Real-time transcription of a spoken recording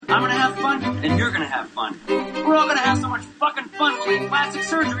then you're gonna have fun. We're all gonna have so much fucking fun we'll need plastic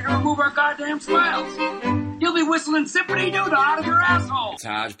surgery to remove our goddamn smiles. You'll be whistling Symphony Doodah out of your asshole. It's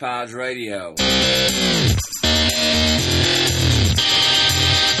Hodgepodge Radio.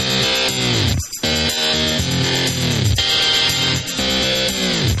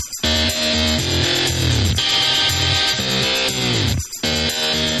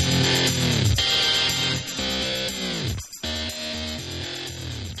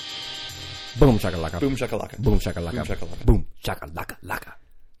 Boom shakalaka. Boom shakalaka. Boom shakalaka. Boom shakalaka. Boom shakalaka laka.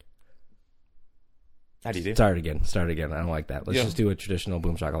 How do you do? Start again. I don't like that. Let's Yeah. just do a traditional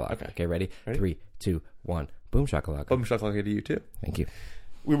boom shakalaka. Okay, ready? 3, 2, 1. Boom shakalaka. Boom shakalaka to you too. Thank you.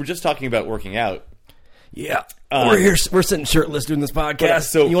 We were just talking about working out. Yeah. We're sitting shirtless doing this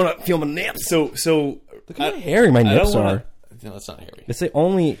podcast. So you want to feel my nips? So Look how hairy my nips are. No, that's not hairy. It's the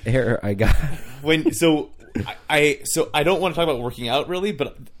only hair I got. I don't want to talk about working out really,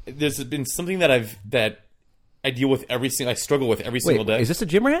 but there's been something that I deal with I struggle with every single day. Is this a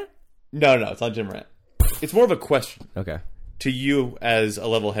gym rat? No, it's not gym rat. It's more of a question. Okay. To you as a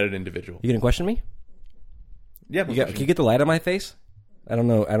level-headed individual. You gonna question me? Yeah. Can you get the light on my face? I don't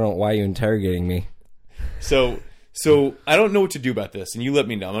know why you're interrogating me. So I don't know what to do about this, and you let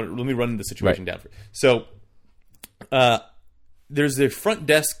me know. Let me run the situation down for you. So, there's a front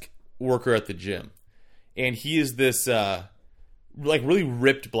desk worker at the gym, and he is this really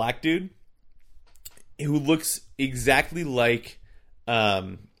ripped black dude who looks exactly like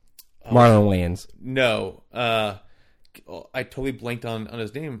Marlon Wayans. No, I totally blanked on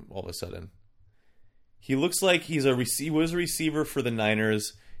his name all of a sudden. He looks like he was a receiver for the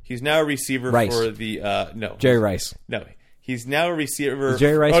Niners. He's now a receiver for the Jerry Rice. No, he's now a receiver. Was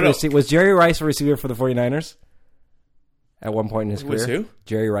Jerry Rice a receiver for the 49ers at one point in his career? Was who?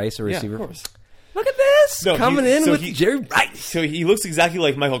 Jerry Rice a receiver? Yeah, of course. Look at this! No, Coming in with Jerry Rice. So he looks exactly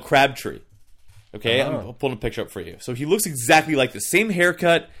like Michael Crabtree. Okay, I'm pulling a picture up for you. So he looks exactly like the same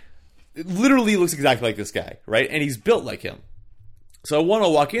haircut. It literally looks exactly like this guy, right? And he's built like him. So I want to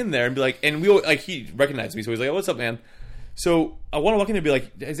walk in there and be like, he recognized me, so he's like, oh, what's up, man? So I want to walk in there and be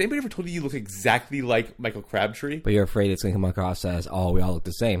like, has anybody ever told you look exactly like Michael Crabtree? But you're afraid it's going to come across as, oh, we all look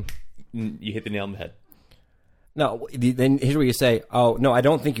the same. You hit the nail on the head. No, then here's what you say. Oh, no, I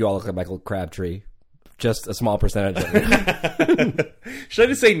don't think you all look like Michael Crabtree. Just a small percentage of it. Should I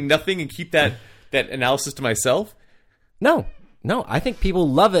just say nothing and keep that analysis to myself? No, I think people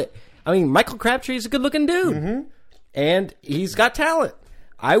love it. I mean, Michael Crabtree is a good-looking dude. Mm-hmm. And he's got talent.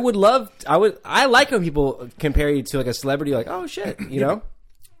 I like when people compare you to like a celebrity, like, oh shit, you know?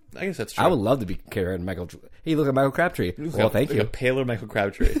 I guess that's true. I would love to be compared to Michael. Hey, you look like Michael Crabtree. Well, thank you. Like a paler Michael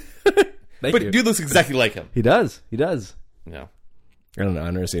Crabtree. But dude looks exactly like him. He does. No. I don't know.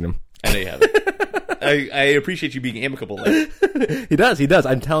 I've never seen him. I know you haven't. I appreciate you being amicable. Like. He does.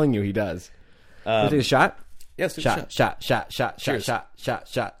 Want to take a shot? Yes, Shot.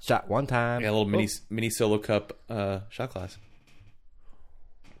 One time. Yeah, a little mini solo cup shot glass.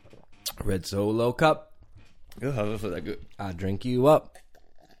 Red Solo cup. Oh, how was that good? I drink you up.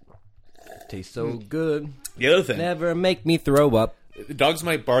 Tastes so good. The other thing. Never make me throw up. The dogs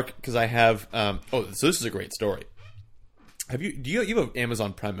might bark because I have. So this is a great story. Do you have an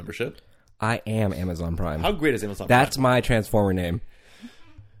Amazon Prime membership? I am Amazon Prime. How great is Amazon Prime? That's my Transformer name.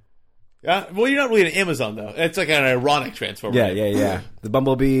 Well, you're not really an Amazon though. It's like an ironic Transformer. Yeah. The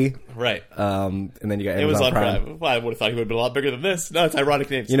Bumblebee. Right. And then you got Amazon Prime. Well, I would have thought he would have been a lot bigger than this. No, it's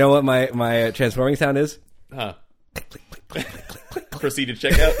ironic names. You know what my transforming sound is? Huh. Proceed to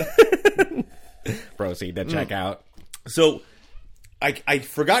check out. Proceed to check out. So, I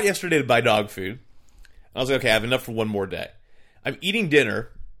forgot yesterday to buy dog food. I was like, okay, I have enough for one more day. I'm eating dinner.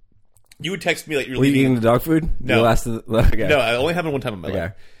 You would text me that you're leaving. Were you eating the dog food? No. Okay. No, I only happened one time in my life.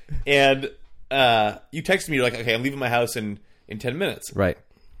 Okay. And you texted me, you're like, okay, I'm leaving my house in 10 minutes. Right.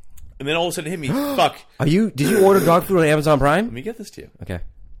 And then all of a sudden it hit me, fuck. Did you order dog food on Amazon Prime? Let me get this to you. Okay.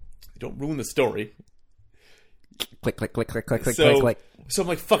 Don't ruin the story. Click. So I'm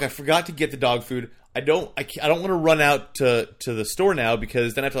like, fuck, I forgot to get the dog food. I don't want to run out to the store now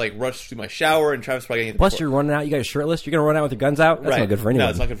because then I have to like rush through my shower and Travis probably getting Plus you're running out, you got your shirt you're going to run out with your guns out? That's not good for anyone.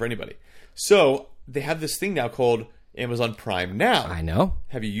 No, it's not good for anybody. So they have this thing now called Amazon Prime Now. I know.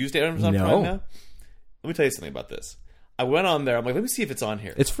 Have you used Amazon Prime Now? Let me tell you something about this. I went on there. I'm like, let me see if it's on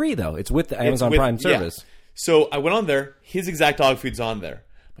here. It's free, though. It's with the Amazon Prime service. Yeah. So I went on there. His exact dog food's on there.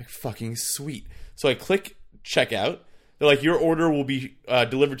 I'm like, fucking sweet. So I click checkout. They're like, your order will be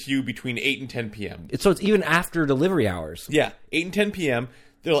delivered to you between 8 and 10 p.m. So it's even after delivery hours. Yeah, 8 and 10 p.m.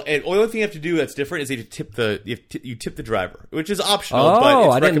 And the only thing you have to do that's different is you tip the driver, which is optional. Oh, but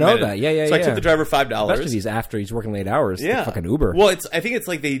it's I didn't know recommended. that. Yeah. So I tip the driver $5. Especially if he's after he's working late hours. Yeah, like fucking Uber. Well, I think it's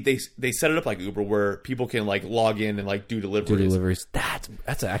like they set it up like Uber, where people can like log in and like do deliveries.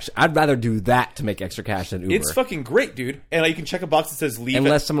 That's actually, I'd rather do that to make extra cash than Uber. It's fucking great, dude. And you can check a box that says leave.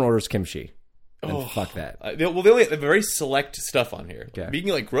 Unless someone orders kimchi. Then fuck that. They only have very select stuff on here. Okay. You can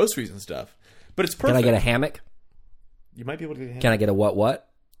get like groceries and stuff, but it's perfect. Can I get a hammock? You might be able to get a hammock. Can I get a what? What?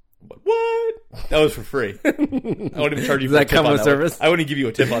 That was for free. I wouldn't even charge you for Does a that tip come on with that service? one. I wouldn't give you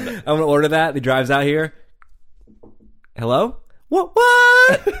a tip on that. I'm gonna order that. He drives out here. Hello? What?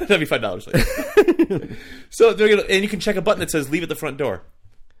 That'd be $5 later. So and you can check a button that says leave at the front door.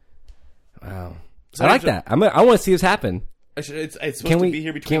 Wow. So I like that. I want to see this happen. It's supposed to be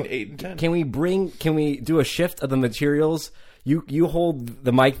here between 8 and 10. Can we do a shift of the materials? You hold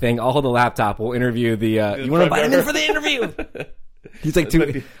the mic thing. I'll hold the laptop. We'll interview the. You want to invite him in for the interview? He's like,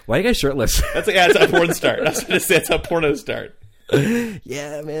 why are you guys shirtless? That's how porn start. I was going to say that's how pornos start.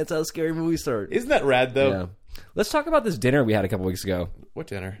 Yeah, man, that's how scary movies start. Isn't that rad though? Yeah. Let's talk about this dinner we had a couple weeks ago. What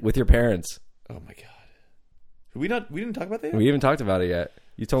dinner? With your parents. Oh my god. We didn't talk about that yet? We haven't talked about it yet.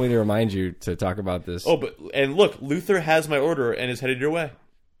 You told me to remind you to talk about this. Oh, and look, Luther has my order and is headed your way.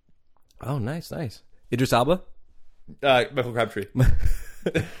 Oh, nice. Idris Elba? Michael Crabtree.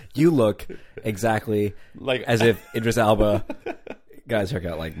 You look exactly like as if Idris Elba got his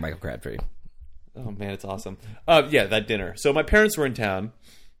haircut like Michael Crabtree. Oh man, it's awesome. Yeah, that dinner. So my parents were in town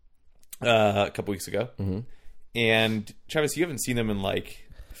a couple weeks ago, and Travis, you haven't seen them in like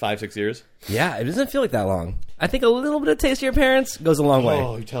 5-6 years. Yeah, it doesn't feel like that long. I think a little bit of taste of your parents goes a long way.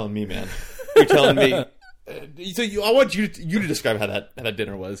 Oh, you're telling me, man. You're telling me. I want you to describe how that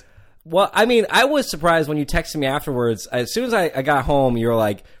dinner was. Well, I mean, I was surprised when you texted me afterwards. As soon as I got home, you were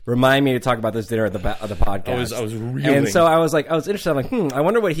like, "Remind me to talk about this dinner at the podcast." I was reeling. And so I was interested. I'm like, I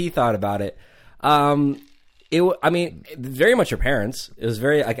wonder what he thought about it. I mean, very much your parents. It was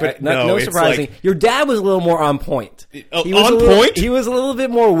very no surprising. Like, your dad was a little more on point. Point? He was a little bit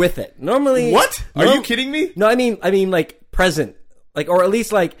more with it. Normally, what? Are you kidding me? No, I mean, like present, like, or at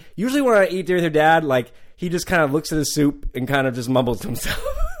least like usually when I eat dinner with your dad, like he just kind of looks at his soup and kind of just mumbles to himself.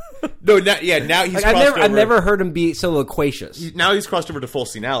 No, now he's like, crossed over. I've never heard him be so loquacious. Now he's crossed over to full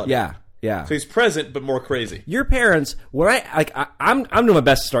senility. Yeah. So he's present but more crazy. Your parents, I'm doing my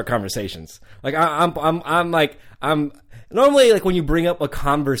best to start conversations. Like I'm normally like when you bring up a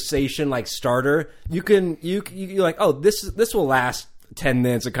conversation like starter, you're like, oh, this will last 10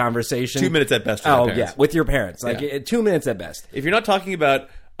 minutes of conversation. 2 minutes at best. For yeah, with your parents, like 2 minutes at best. If you're not talking about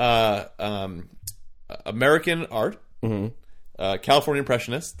American art. California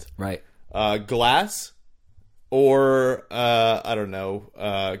Impressionist, right? Glass, or I don't know,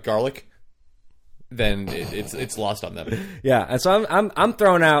 garlic. Then it's lost on them. Yeah, and so I'm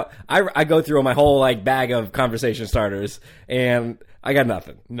thrown out. I go through my whole like bag of conversation starters, and I got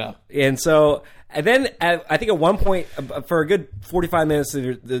nothing. No, and so and then I think at one point for a good 45 minutes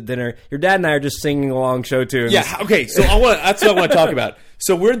of the dinner, your dad and I are just singing along show tunes. Yeah, okay. So that's what I want to talk about.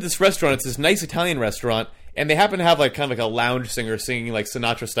 So we're at this restaurant. It's this nice Italian restaurant. And they happen to have like kind of like a lounge singer singing like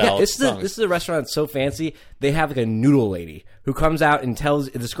Sinatra style songs. This is a restaurant that's so fancy. They have like a noodle lady who comes out and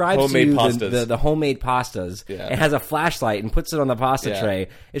describes homemade to you pastas. the homemade pastas. Yeah. And has a flashlight and puts it on the pasta tray.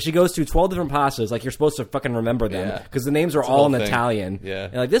 And she goes through 12 different pastas. Like you're supposed to fucking remember them because the names are all in Italian. Yeah.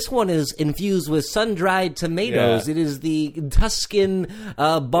 And like this one is infused with sun dried tomatoes. Yeah. It is the Tuscan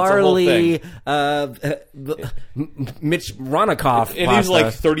barley Mitch Ronikoff. And these like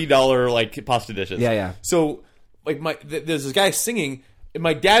 $30 like pasta dishes. Yeah. So like there's this guy singing, and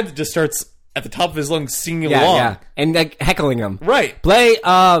my dad just starts at the top of his lungs singing along. Yeah, and like heckling him. Right. Play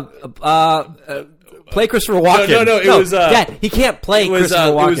Christopher Walken. No, it was Dad, he can't play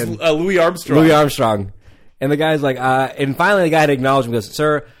Christopher Walken. It was Louis Armstrong. Louis Armstrong. And the guy's like, and finally the guy had acknowledged him. He goes,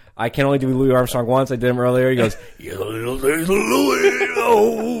 "Sir, I can only do Louis Armstrong once. I did him earlier." He goes, "Yeah, Louis.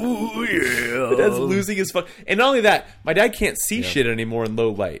 Oh yeah." My dad's losing his fuck. And not only that, my dad can't see shit anymore in low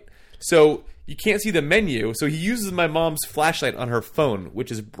light. So you can't see the menu, so he uses my mom's flashlight on her phone,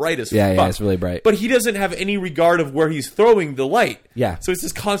 which is bright as fuck. Yeah, it's really bright. But he doesn't have any regard of where he's throwing the light. Yeah. So it's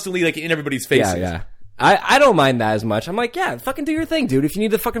just constantly like in everybody's faces. Yeah. I don't mind that as much. I'm like, yeah, fucking do your thing, dude. If you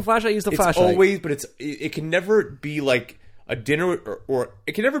need the fucking flashlight, use the flashlight. But it can never be like a dinner or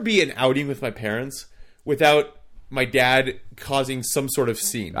it can never be an outing with my parents without my dad causing some sort of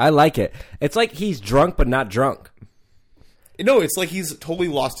scene. I like it. It's like he's drunk but not drunk. No, it's like he's totally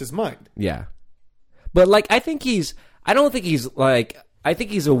lost his mind. Yeah. But like I think he's more like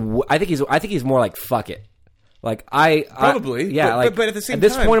fuck it. Like Probably, yeah. but at the same at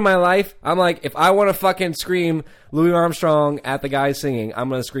this time- point in my life, I'm like, if I want to fucking scream Louis Armstrong at the guy singing, I'm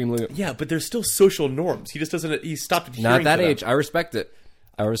gonna scream Louis. Yeah, but there's still social norms. He just doesn't. He stopped adhering Not at that to them. age. I respect it.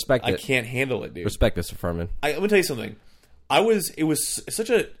 I can't handle it, dude. Respect, Mr. Furman. I'm gonna tell you something. It was such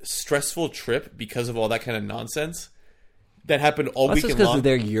a stressful trip because of all that kind of nonsense that happened all That's just weekend because long.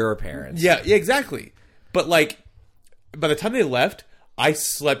 they're your parents. Yeah, exactly. But like, by the time they left, I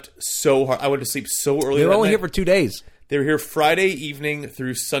slept so hard. I went to sleep so early. They were that only night. here for 2 days. They were here Friday evening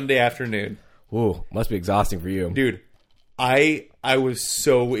through Sunday afternoon. Ooh, must be exhausting for you. Dude, I was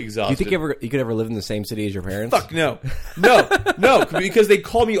so exhausted. Do you think you could ever live in the same city as your parents? Fuck no, because they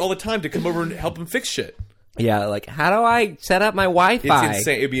call me all the time to come over and help them fix shit. Yeah, like, how do I set up my Wi-Fi? It's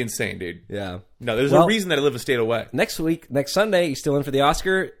insane. It'd be insane, dude. Yeah. No, there's a reason that I live a state away. Next Sunday, you still in for the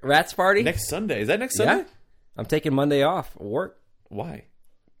Oscar Rats party? Next Sunday. Is that next Sunday? Yeah. I'm taking Monday off work. Why?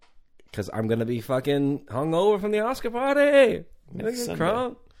 Because I'm going to be fucking hungover from the Oscar party. Next Sunday.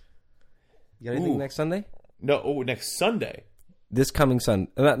 Crunk. You got anything Ooh. next Sunday? No, next Sunday. This coming Sunday.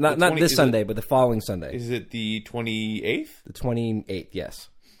 Not 20 this is Sunday, it- but the following Sunday. Is it the 28th? The 28th, yes.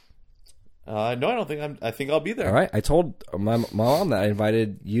 No, I don't think I think I'll be there. All right. I told my mom that I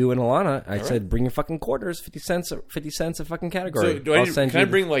invited you and Alana. I said, bring your fucking quarters, 50 cents a fucking category. So can I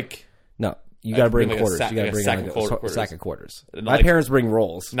bring like No, you got to bring like quarters. a You got to bring sack like of a quarters. sack of quarters. Like- My parents bring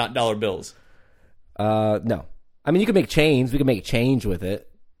rolls. not dollar bills? No. I mean, you can make change. We can make change with it.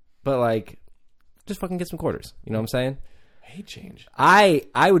 But, like, just fucking get some quarters. You know what I'm saying? I hate change. I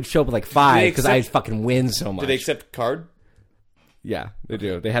would show up with, like, 5 because I accept- fucking win so much. Do they accept card? Yeah, they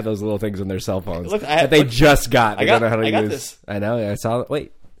do. They have those little things on their cell phones Look, that they just got. They don't know how to I got use. this. I know. I saw it.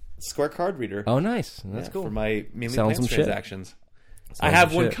 Wait. Square card reader. Oh, nice. That's Yeah, cool. for my mainly Selling some plans shit. transactions. I Selling have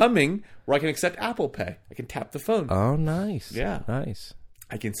some one shit. coming where I can accept Apple Pay. I can tap the phone. Oh, nice. Yeah. Nice.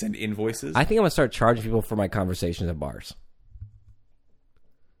 I can send invoices. I think I'm going to start charging people for my conversations at bars.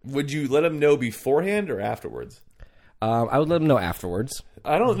 Would you let them know beforehand or afterwards? I would let them know afterwards.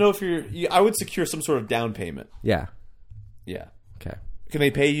 I don't know if I would secure some sort of down payment. Yeah. Yeah. Okay. Can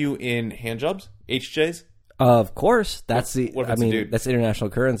they pay you in hand jobs? HJs? Of course. That's what if it's a dude? that's international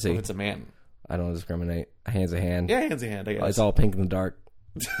currency. If it's a man. I don't discriminate. A hand's a hand. Yeah, hands in hand, I guess. It's all pink in the dark.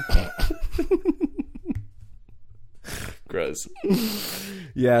 Gross.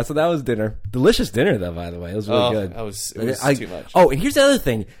 Yeah, so that was dinner. Delicious dinner, though, by the way. It was really good. It was too much. Oh, and here's the other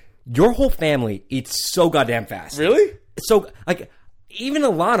thing. Your whole family eats so goddamn fast. Really? So, like, even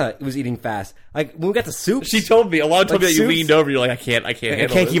Alana was eating fast. Like, when we got the soup. She told me. Alana told me that you soups? leaned over. You're like, I can't I handle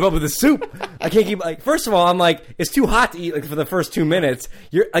can't this. keep up with the soup. I can't keep like. First of all, I'm like, it's too hot to eat like for the first 2 minutes.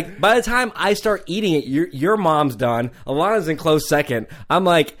 You're like, by the time I start eating it, your mom's done. Alana's in close second. I'm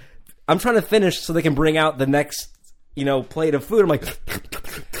like, I'm trying to finish so they can bring out the next, plate of food. I'm like,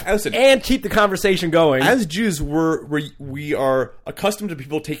 Listen, and keep the conversation going. as Jews, we are accustomed to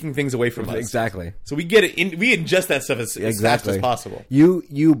people taking things away from us. Exactly. So we get it. We ingest that stuff as fast as possible.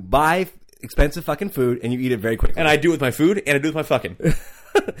 You buy expensive fucking food and you eat it very quickly. And I do it with my food, and I do it with my fucking.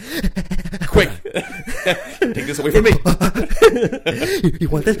 Quick, take this away from me. you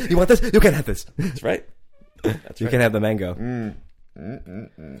want this? You want this? You can't have this. That's right. You can have the mango.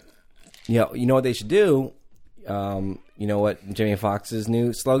 You know what they should do? You know what Jamie Foxx's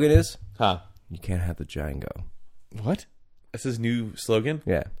new slogan is? Huh? You can't have the Django. What? That's his new slogan?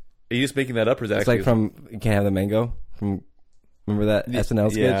 Yeah. Are you just making that up, or is that It's like from You Can't Have the Mango. From remember that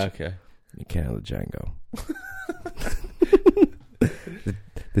SNL sketch? Yeah, okay. You can't have the Django.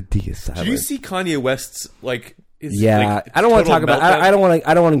 the D is silent. Do you see Kanye West's Yeah, like, I don't want to talk total about. meltdown?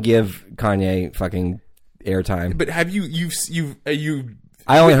 I don't want to give Kanye fucking airtime. But have you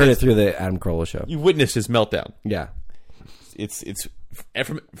I only heard it through the Adam Carolla show. you witnessed his meltdown? Yeah. It's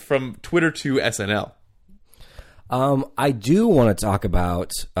from Twitter to SNL. I do want to talk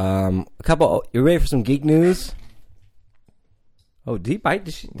about a couple. You ready for some geek news? Oh, Deep Bite.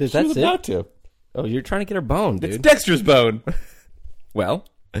 Does that She's it? about to. Oh, you're trying to get her bone, dude. It's Dexter's bone. Well,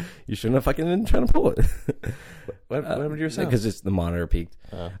 you shouldn't have fucking been trying to pull it. What happened to your sound? Because it's the monitor peaked.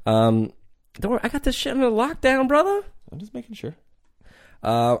 Don't worry, I got this shit under lockdown, brother. I'm just making sure.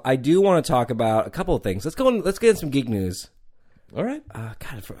 I do want to talk about a couple of things. Let's get in some geek news. All right.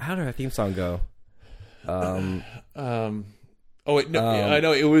 God, how did our theme song go? Oh wait, no, I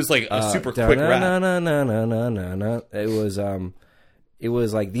know it was like a super quick rap. It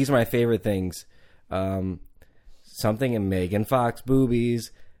was like, these are my favorite things. Something in Megan Fox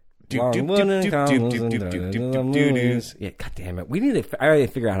boobies. Yeah, god damn it. I already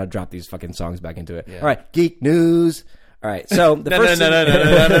figure out how to drop these fucking songs back into it. All right, geek news. All right, so the first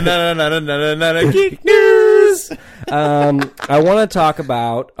Geek news. Yes. I want to talk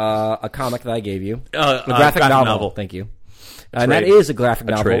about a comic that I gave you. A graphic novel. Thank you. And that is a graphic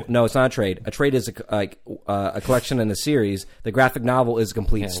novel. Trade. No, it's not a trade. A trade is a collection and a series. The graphic novel is a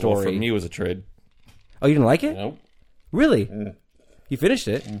complete story. Well, for me, it was a trade. Oh, you didn't like it? Nope. Really? You finished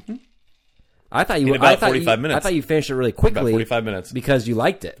it? Mm-hmm. I thought you. In about 45 minutes. I thought you finished it really quickly. About 45 minutes because you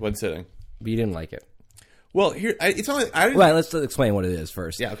liked it. One sitting. But you didn't like it. Well, here it's not. Well, let's explain what it is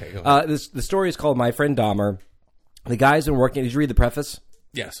first. Yeah. Okay. Go ahead. The story is called My Friend Dahmer. The guy's been working. Did you read the preface?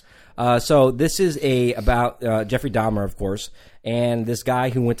 Yes. So this is about Jeffrey Dahmer, of course, and this guy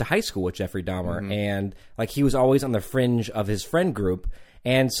who went to high school with Jeffrey Dahmer, and like he was always on the fringe of his friend group,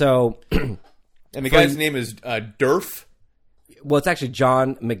 and so. And the guy's name is Durf. Well, it's actually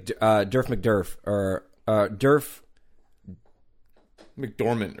John Durf McDurf or Durf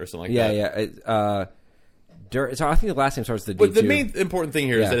McDormand or something like that. Yeah. So I think the last name starts with the D. But the main important thing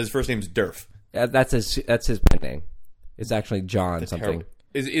here is that his first name is Durf. That's his pen name. It's actually John something.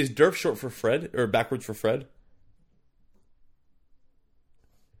 Is Durf short for Fred or backwards for Fred?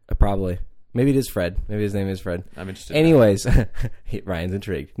 Probably. Maybe it is Fred. Maybe his name is Fred. I'm interested. Anyways, Ryan's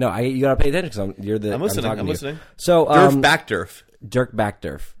intrigued. No, you got to pay attention because I'm listening. I'm listening. So Durf Backdurf. Dirk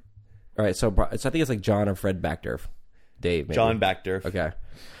Backdurf. All right. So I think it's like John or Fred Backdurf. Dave. Maybe. John Backdurf. Okay.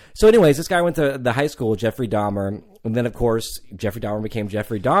 So anyways, this guy went to the high school, Jeffrey Dahmer, and then of course Jeffrey Dahmer became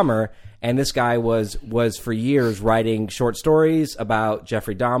Jeffrey Dahmer, and this guy was for years writing short stories about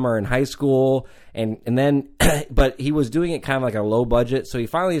Jeffrey Dahmer in high school, and then but he was doing it kind of like a low budget, so he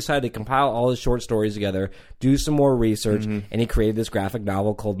finally decided to compile all his short stories together, do some more research, and he created this graphic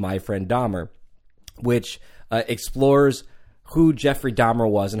novel called My Friend Dahmer, which explores who Jeffrey Dahmer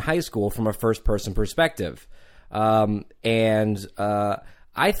was in high school from a first-person perspective.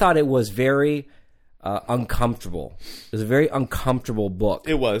 I thought it was very uncomfortable. It was a very uncomfortable book.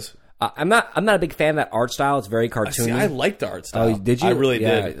 It was. I'm not a big fan of that art style. It's very cartoony. See, I liked the art style. Oh, did you? I really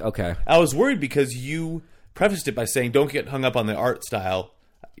did. Okay. I was worried because you prefaced it by saying, "Don't get hung up on the art style."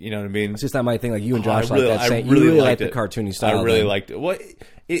 You know what I mean? It's just not my thing. Like you and Josh really, like that. I you really like it. the cartoony style. I really liked it. Well,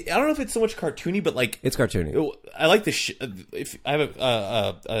 I don't know if it's so much cartoony, but like it's cartoony. I like the. If I have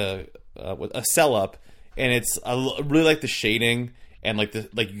a cell up, and I really like the shading. And like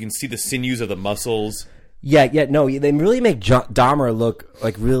you can see the sinews of the muscles. Yeah, no, they really make Dahmer look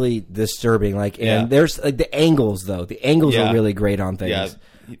like really disturbing. Like, and there's like the angles though. The angles are really great on things. Yeah,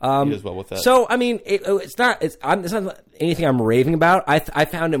 he does well with that. So I mean, it's not anything I'm raving about. I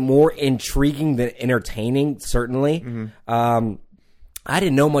found it more intriguing than entertaining. Certainly, I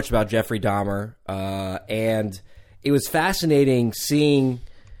didn't know much about Jeffrey Dahmer, and it was fascinating seeing.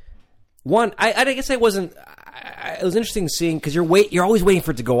 One, I guess I wasn't. It was interesting seeing because you're always waiting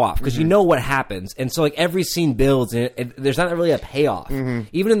for it to go off because you know what happens, and so like every scene builds, and there's not really a payoff.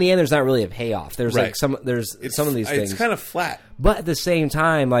 Even in the end, there's not really a payoff. There's like some of these things. It's kind of flat, but at the same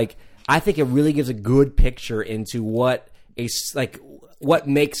time, like I think it really gives a good picture into what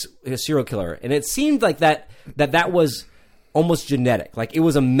makes a serial killer, and it seemed like that was almost genetic. Like it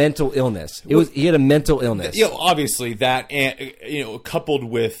was a mental illness. He had a mental illness. Obviously that, and coupled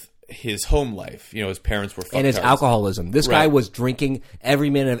with his home life, his parents were fucktards. And his alcoholism. This guy was drinking every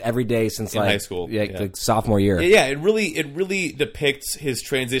minute of every day since high school, like sophomore year. Yeah, it really depicts his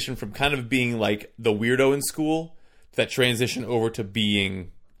transition from kind of being like the weirdo in school to that transition over to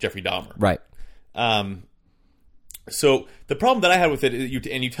being Jeffrey Dahmer. Right. So the problem that I had with it,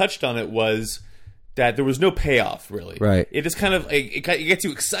 and you touched on it, was that there was no payoff really. Right. It just kind of it gets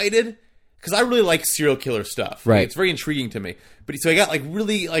you excited. Because I really like serial killer stuff. Right. It's very intriguing to me. But so I got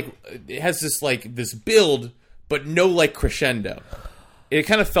really it has this build, but no crescendo. It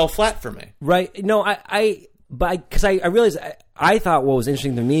kind of fell flat for me. Right. No, because I realized I thought what was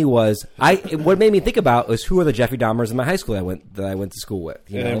interesting to me was what made me think about was who are the Jeffrey Dahmers in my high school that I went to school with.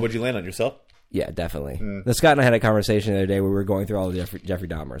 And what'd you land on, yourself? Yeah, definitely. Scott and I had a conversation the other day where we were going through all the Jeffrey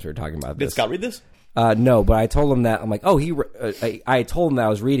Dahmers. We were talking about this. Did Scott read this? No, but I told him that I'm like, I told him that I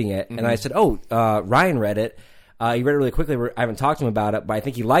was reading it, and I said, Ryan read it. He read it really quickly. I haven't talked to him about it, but I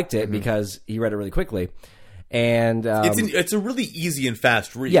think he liked it because he read it really quickly. And it's a really easy and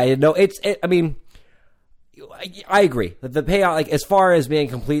fast read. Yeah, I mean, I agree. The payoff, as far as being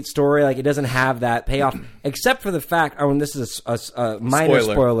a complete story, it doesn't have that payoff, except for the fact. This is a minor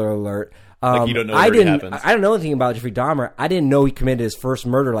spoiler alert. You don't know what happens. I don't know anything about Jeffrey Dahmer. I didn't know he committed his first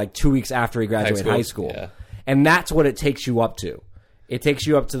murder 2 weeks after he graduated high school. Yeah. And that's what it takes you up to. It takes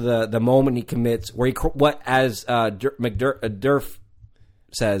you up to the moment he commits, where as Durf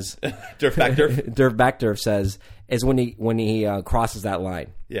says, Durf Backdurf says, is when he crosses that line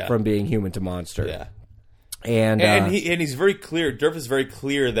from being human to monster. Yeah. And he's very clear. Durf is very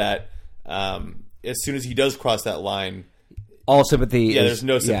clear that as soon as he does cross that line, all sympathy. There's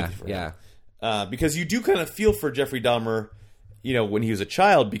no sympathy for him. Because you do kind of feel for Jeffrey Dahmer, when he was a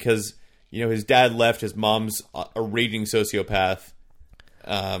child, because his dad left, his mom's a raging sociopath,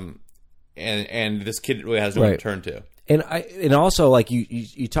 and this kid really has no one to turn to. And also, like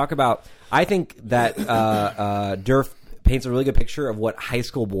you talk about, I think that Durf paints a really good picture of what high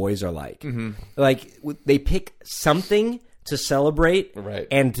school boys are like. Mm-hmm. Like they pick something to celebrate,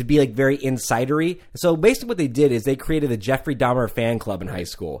 and to be like very insidery. So basically, what they did is they created the Jeffrey Dahmer fan club in high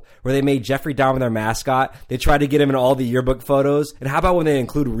school, where they made Jeffrey Dahmer their mascot. They tried to get him in all the yearbook photos. And how about when they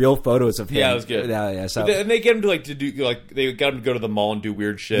include real photos of him? Yeah, that was good. So and they get him to they got him to go to the mall and do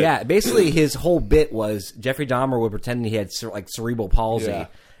weird shit. Yeah, basically his whole bit was Jeffrey Dahmer would pretend he had like cerebral palsy. Yeah.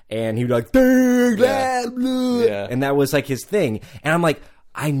 And he would like, and that was like his thing. And I'm like,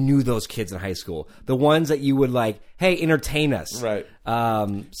 I knew those kids in high school, the ones that you would like, hey, entertain us, right?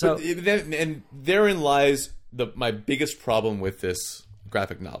 And therein lies my biggest problem with this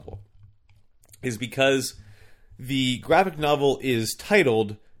graphic novel, is because the graphic novel is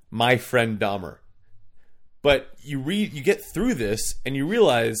titled "My Friend Dahmer," but you get through this and you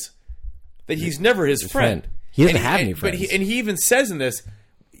realize that he's never his friend. He doesn't have any friends. But he even says in this,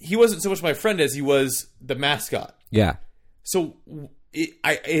 he wasn't so much my friend as he was the mascot. Yeah. So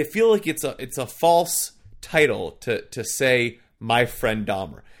I feel like it's a false title to say "My Friend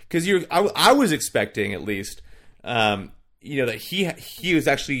Dahmer," because I was expecting at least that he was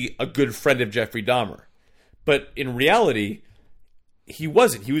actually a good friend of Jeffrey Dahmer, but in reality he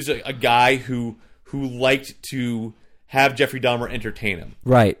wasn't. He was a guy who liked to have Jeffrey Dahmer entertain him.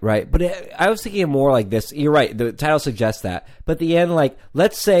 Right. But I was thinking more like this. You're right. The title suggests that, but at the end, like,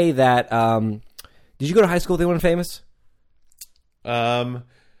 let's say that did you go to high school with anyone famous? No,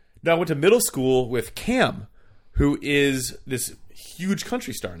 I went to middle school with Cam, who is this huge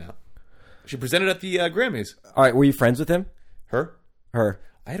country star now. She presented at the Grammys. All right, were you friends with him? Her?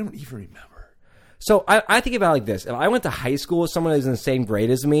 I don't even remember. So I think about it like this. If I went to high school with someone who's in the same grade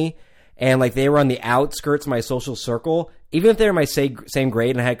as me, and like they were on the outskirts of my social circle, even if they were my same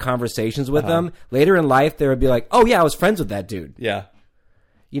grade and I had conversations with them, later in life they would be like, oh yeah, I was friends with that dude. Yeah.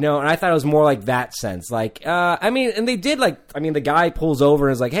 And I thought it was more like that sense. Like, and they did the guy pulls over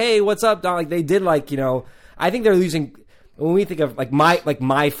and is like, hey, what's up, Don? Like, they did I think they're using, when we think of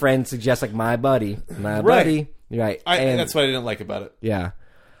my friend suggests like my buddy. Right. And that's what I didn't like about it. Yeah.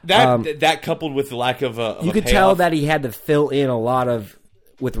 That coupled with the lack of you could tell that he had to fill in a lot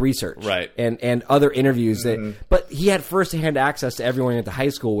with research. Right. And other interviews but he had firsthand access to everyone he went to high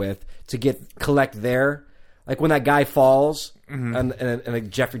school with to collect their, like when that guy falls, and like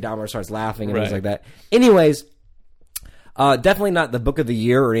Jeffrey Dahmer starts laughing and things like that. Anyways, definitely not the book of the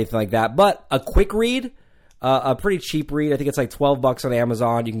year or anything like that, but a quick read, a pretty cheap read. I think it's like $12 on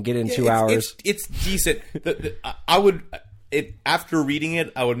Amazon. You can get it in 2 hours. It's decent. After reading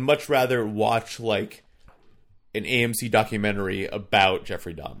it, I would much rather watch like an AMC documentary about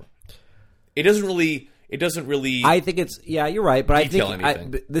Jeffrey Dahmer. It doesn't really. I think it's you're right, but I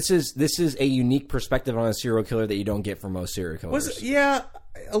think this is a unique perspective on a serial killer that you don't get from most serial killers.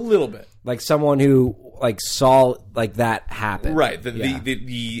 A little bit. Like someone who like saw like that happen. Right.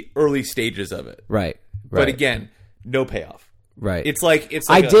 The early stages of it. Right. But again, no payoff. Right. It's like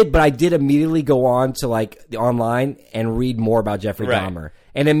I did immediately go on to like the online and read more about Jeffrey Dahmer,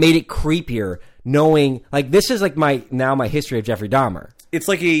 and it made it creepier knowing like this is like my history of Jeffrey Dahmer. It's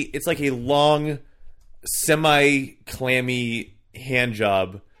like a long, semi-clammy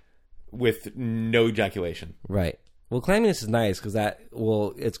hand with no ejaculation. Right. Well, clamminess is nice because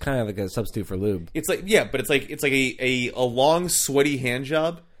it's kind of like a substitute for lube. It's like but it's like a long sweaty hand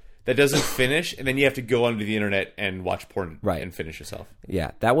job that doesn't finish, and then you have to go onto the internet and watch porn and finish yourself.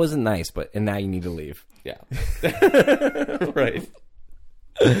 Yeah, that wasn't nice, and now you need to leave. Yeah. Right.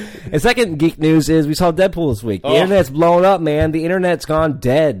 And second geek news is we saw Deadpool this week. The internet's blown up, man. The internet's gone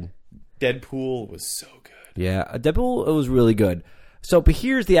dead. Deadpool was so good. Yeah, Deadpool, it was really good. So, but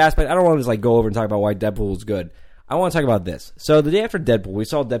here's the aspect. I don't want to just like go over and talk about why Deadpool was good. I want to talk about this. So the day after Deadpool, we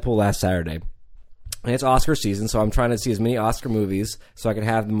saw Deadpool last Saturday. And it's Oscar season, so I'm trying to see as many Oscar movies so I can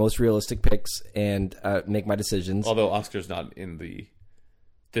have the most realistic picks and make my decisions. Although Oscar's not in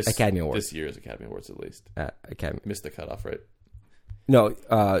this Academy Awards. This year's Academy Awards, at least. Academy. Missed the cutoff, right? No,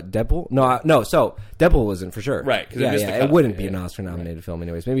 Deadpool? No, so Deadpool wasn't for sure. Right, because it wouldn't be an Oscar-nominated film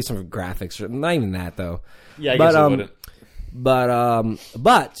anyways. Maybe some graphics, or not even that, though. Yeah, I guess it wouldn't.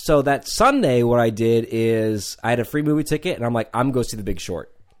 But, so that Sunday, what I did is I had a free movie ticket, and I'm like, I'm going to go see The Big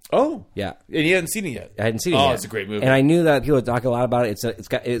Short. Oh. Yeah. And you hadn't seen it yet? I hadn't seen it yet. Oh, it's a great movie. And I knew that people would talk a lot about it.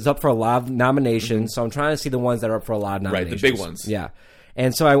 It's up for a lot of nominations, so I'm trying to see the ones that are up for a lot of nominations. Right, the big ones. Yeah.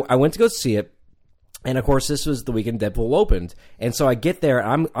 And so I went to go see it, And of course, this was the weekend Deadpool opened, and so I get there.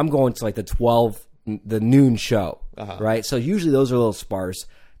 I'm going to like the noon show, right? So usually those are a little sparse.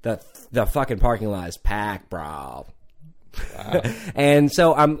 The fucking parking lot is packed, bro. Wow. And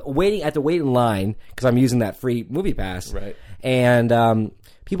so I have to wait in line because I'm using that free movie pass, right? And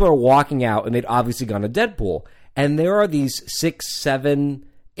people are walking out, and they'd obviously gone to Deadpool, and there are these 6, 7,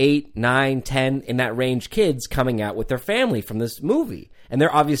 8, 9, 10 in that range kids coming out with their family from this movie. And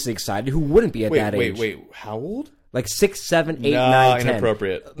they're obviously excited. Who wouldn't be at that age? Wait. How old? Like 6, 7, 8, 9, 10.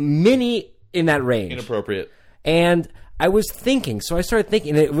 Inappropriate. Many in that range. Inappropriate. And I was thinking, so I started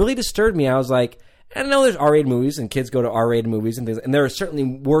thinking, and it really disturbed me. I was like, I know there's R-rated movies, and kids go to R-rated movies and things, and there are certainly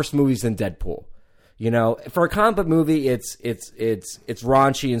worse movies than Deadpool. You know, for a comic book movie, it's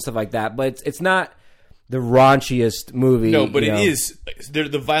raunchy and stuff like that, but it's not the raunchiest movie. No, but it is.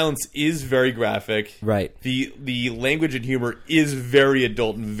 The violence is very graphic. Right. The language and humor is very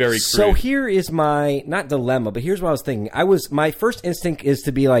adult and very crude. So here is my, not dilemma, but here's what I was thinking. My first instinct is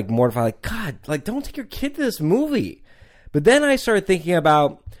to be like mortified, like, God, like, don't take your kid to this movie. But then I started thinking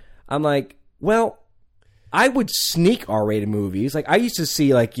about, I'm like, well, I would sneak R-rated movies. Like, I used to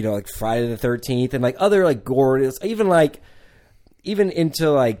see, like, you know, like Friday the 13th and like other like gore, even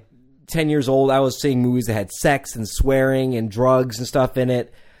into like 10 years old, I was seeing movies that had sex and swearing and drugs and stuff in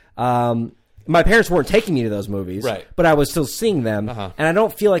it. My parents weren't taking me to those movies, right? But I was still seeing them, and I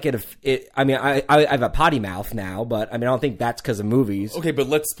don't feel like it. I mean, I have a potty mouth now, but I mean, I don't think that's because of movies. Okay, but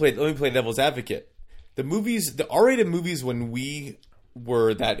let me play devil's advocate. The R-rated movies when we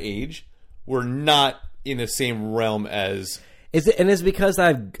were that age were not in the same realm as. Is it, and it's because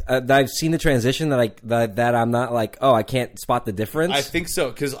I've seen the transition that I'm not like, oh, I can't spot the difference? I think so,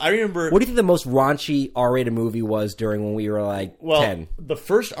 because I remember. What do you think the most raunchy R-rated movie was during when we were like 10? The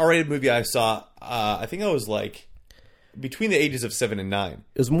first R-rated movie I saw, I think I was like between the ages of 7 and 9.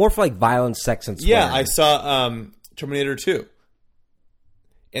 It was more for like violence, sex, and swearing. Yeah, I saw Terminator 2,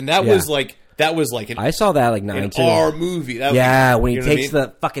 and that was like I saw that like 9 too. R movie. When he takes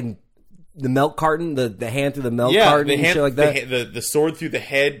the fucking. The milk carton, the hand through the milk carton, and shit like that. The sword through the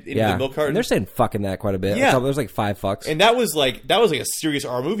head into the milk carton. And they're saying fucking that quite a bit. Yeah, there's like 5 fucks. And that was like a serious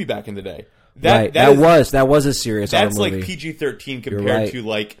R movie back in the day. That was a serious R movie. That's like PG-13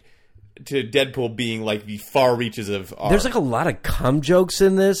 compared to Deadpool being like the far reaches of R. There's like a lot of cum jokes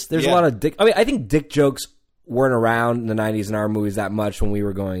in this. There's a lot of dick. I mean, I think dick jokes weren't around in the 90s in our movies that much when we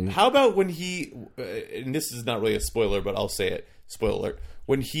were going. How about when he? And this is not really a spoiler, but I'll say it. Spoiler alert.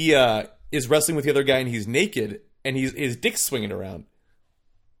 When he is wrestling with the other guy and he's naked and his dick's swinging around.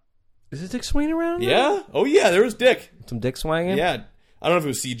 Is his dick swinging around? Yeah. Oh yeah, there was dick. Some dick swinging? Yeah. I don't know if it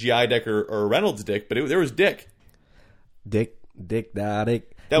was CGI dick or Reynolds dick, but there was dick. Dick.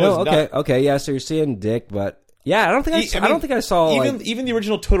 Okay, yeah, so you're seeing dick, but yeah, I don't think I saw even the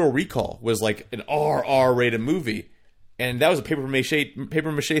original Total Recall was like an R rated movie. And that was a paper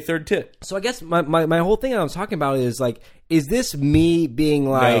mache third tit. So I guess my whole thing I was talking about is like, is this me being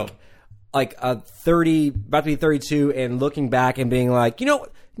like a 30, about to be 32, and looking back and being like,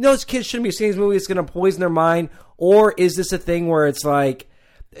 those kids shouldn't be seeing this movie. It's going to poison their mind. Or is this a thing where it's like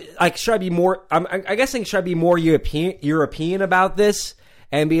should I be more? I guess should I be more European about this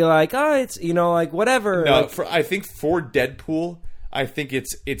and be like, oh, it's like whatever. No, I think for Deadpool. I think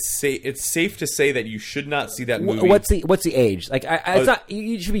it's safe to say that you should not see that movie. What's the age? Like, it's not.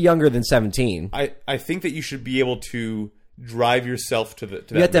 You should be younger than 17. I think that you should be able to drive yourself to that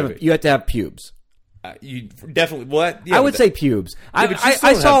movie. You have to have pubes. You definitely. I would say pubes. Yeah,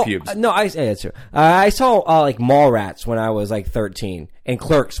 I saw pubes. No, that's true. I saw like Mallrats when I was like 13, and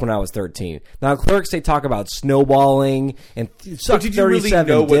Clerks when I was 13. Now Clerks, they talk about snowballing and suck 37 did you really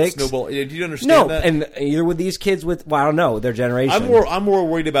know dicks. What snowball? Did you understand that? And either with these kids I don't know, their generation. I'm more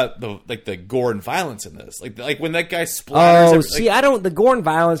worried about the gore and violence in this. Like when that guy splatters. The gore and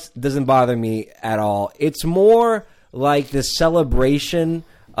violence doesn't bother me at all. It's more like the celebration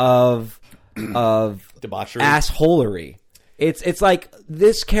of debauchery, assholery. It's like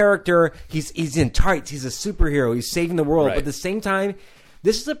this character. He's in tights. He's a superhero. He's saving the world. Right. But at the same time,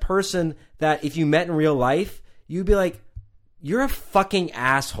 this is a person that if you met in real life, you'd be like, you're a fucking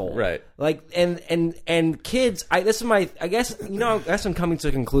asshole. Right. Like and kids. I guess I'm coming to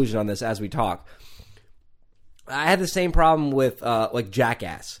a conclusion on this as we talk. I had the same problem with like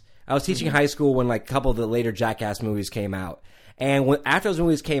Jackass. I was teaching high school when like a couple of the later Jackass movies came out. And after those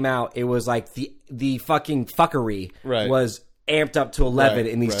movies came out, it was like the fucking fuckery was amped up to 11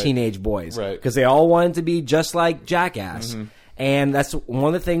 in these teenage boys. Right. Because they all wanted to be just like Jackass. Mm-hmm. And that's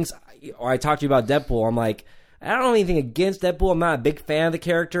one of the things I talked to you about Deadpool. I'm like, I don't have anything against Deadpool. I'm not a big fan of the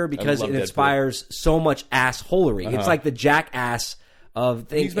character because it inspires so much assholery. It's like the Jackass of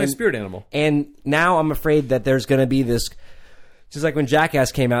things. He's my spirit animal. And now I'm afraid that there's going to be this, just like when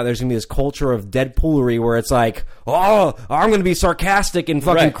Jackass came out, there's going to be this culture of Deadpoolery where it's like, oh, I'm going to be sarcastic and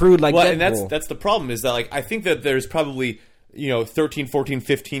fucking crude like Deadpool. And that's the problem is that, like, I think that there's probably, 13, 14,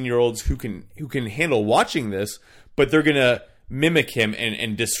 15-year-olds who can handle watching this, but they're going to mimic him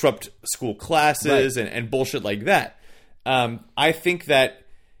and disrupt school classes and bullshit like that. I think I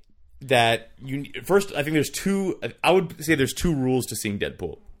think I would say there's two rules to seeing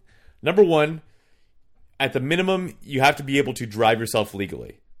Deadpool. Number one, at the minimum, you have to be able to drive yourself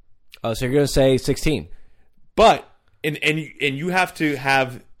legally. Oh, so you're going to say 16. But, and you have to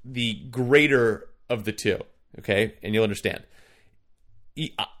have the greater of the two, okay? And you'll understand.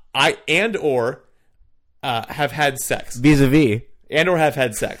 I have had sex. Vis-a-vis. And or have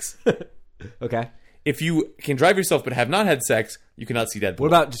had sex. Okay. If you can drive yourself but have not had sex, you cannot see Deadpool. What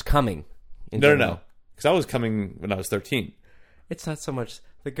about just coming? No. Because I was coming when I was 13. It's not so much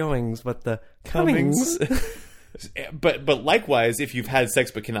the goings, but the comings. But likewise, if you've had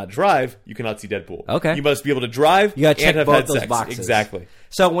sex but cannot drive, you cannot see Deadpool. Okay. You must be able to drive you gotta check and have both had those sex. Boxes. Exactly.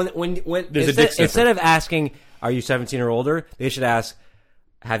 So when There's instead of asking, are you 17 or older, they should ask,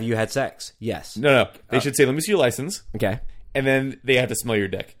 have you had sex? Yes. No. They should say, let me see your license. Okay. And then they have to smell your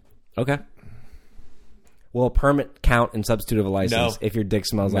dick. Okay. Will a permit count in substitute of a license if your dick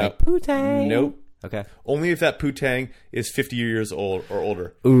smells like poo-tang? Nope. Okay. Only if that poo-tang is 50 years old or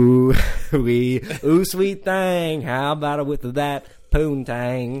older. Ooh, ooh, sweet thing. How about a whiff of that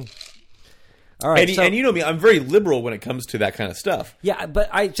poo-tang? All right. And you know me, I'm very liberal when it comes to that kind of stuff. Yeah, but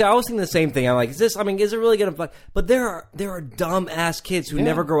I was thinking the same thing. I'm like, is it really going to... But there are dumb-ass kids who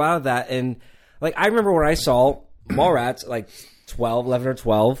never grow out of that. And, like, I remember when I saw Mallrats, like, 11 or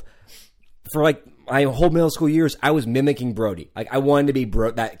 12, for, like, my whole middle school years, I was mimicking Brody. Like, I wanted to be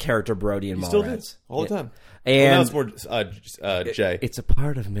that character Brody in Mallrats. Still did. All the time. And now it's more Jay. It's a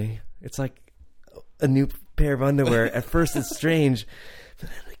part of me. It's like a new pair of underwear. At first it's strange, but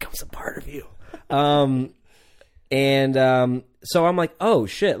then it becomes a part of you. So I'm like, oh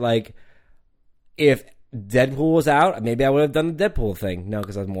shit, like if Deadpool was out, maybe I would have done the Deadpool thing. No,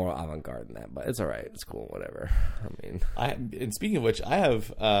 because I was more avant-garde than that, but it's all right. It's cool, whatever. I mean, and speaking of which, I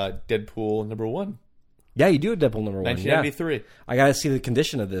have Deadpool #1. Yeah, you do have Deadpool #1. 1993. Yeah. I got to see the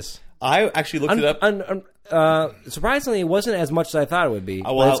condition of this. I actually looked it up. Surprisingly, it wasn't as much as I thought it would be.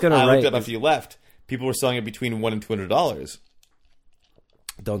 I looked it up after you left. People were selling it between $100 and $200.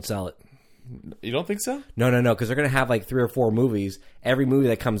 Don't sell it. You don't think so? No, because they're going to have like 3 or 4 movies. Every movie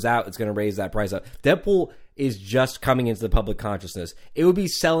that comes out is going to raise that price up. Deadpool is just coming into the public consciousness. It would be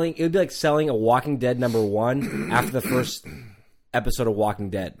like selling a Walking Dead #1 after the first episode of Walking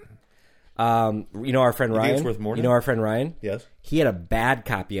Dead. Our friend Ryan? Think it's worth more now? You know our friend Ryan? Yes. He had a bad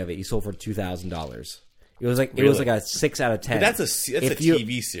copy of it. He sold for $2,000. It was like Really? It was like a 6 out of 10. But that's a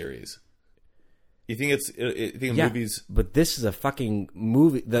TV series. You think movies? But this is a fucking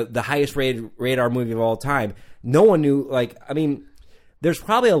movie, the highest radar movie of all time. No one knew. Like, I mean, there's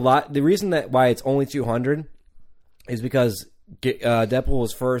probably a lot. The reason why it's only 200 is because Deadpool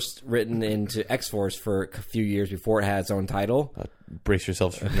was first written into X-Force for a few years before it had its own title. Brace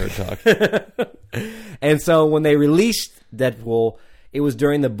yourselves for nerd talk. And so when they released Deadpool, it was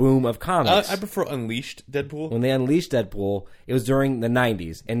during the boom of comics. I prefer Unleashed Deadpool. When they unleashed Deadpool, it was during the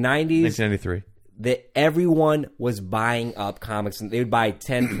 90s. In 1993. That everyone was buying up comics, and they would buy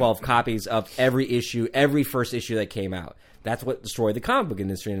 10, 12 copies of every issue, every first issue that came out. That's what destroyed the comic book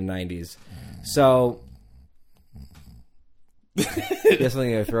industry in the 90s. So, get something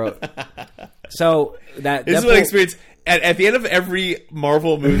in your throat. So this is what I experience at the end of every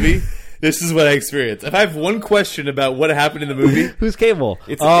Marvel movie. This is what I experience. If I have one question about what happened in the movie, who's Cable?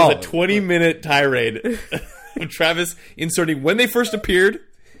 It's a 20-minute tirade of Travis inserting when they first appeared,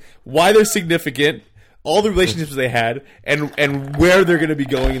 why they're significant, all the relationships they had, and where they're going to be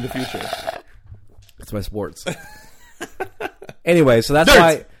going in the future. That's my sports. Anyway, so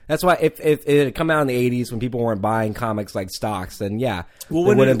that's why if it had come out in the 80s when people weren't buying comics like stocks, then yeah, well,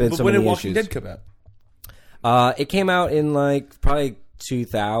 there would have been so many when did Walking issues. Dead come out? It came out in like probably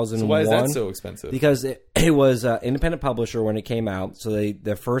 2001. So why is that so expensive? Because it was an independent publisher when it came out, so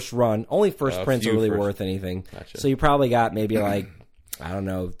their first run, only first prints are really worth anything. Gotcha. So you probably got maybe like, I don't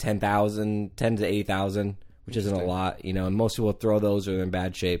know, 10,000, 10 to 80,000, which isn't a lot, and most people throw those or they're in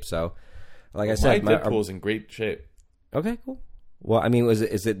bad shape. So, like I said, my Deadpool's in great shape. Okay, cool. Well, I mean,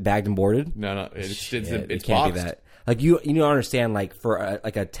 is it bagged and boarded? No, it's it can't boxed. be that. Like you don't understand. Like for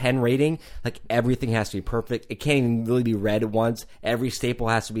a 10 rating, like everything has to be perfect. It can't even really be read once. Every staple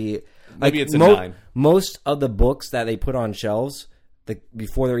has to be. Like, maybe it's a 9. Most of the books that they put on shelves,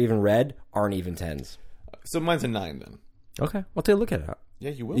 before they're even read, aren't even 10s. So mine's a 9 then. Okay, I'll take a look at it.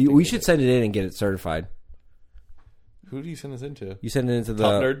 Yeah, you will. We should send it in and get it certified. Who do you send this into? You send it into the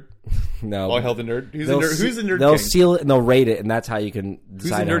Top nerd. No, Oh, hell, the nerd. Who's the nerd? They'll king? seal it and they'll rate it, and that's how you can Who's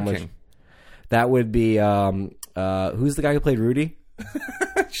decide the how nerd much. king? That would be who's the guy who played Rudy?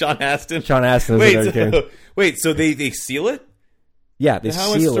 Sean Astin. Sean Astin. Is the nerd king. Wait, so they seal it? Yeah, they Then how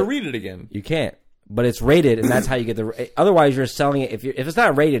am I seal supposed to it. read it again? You can't, but it's rated, and that's how you get the. Otherwise, you're selling it. If it's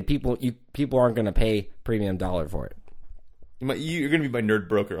not rated, people aren't going to pay premium dollar for it. You're going to be my nerd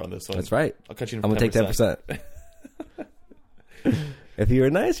broker on this one. That's right. I'll cut you in. I'm going to take 10%. If you were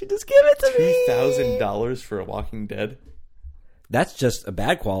nice, you just give it to me. $2,000 for a Walking Dead. That's just a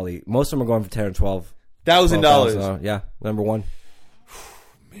bad quality. Most of them are going for $10,000 or $1,000. So, yeah, number one.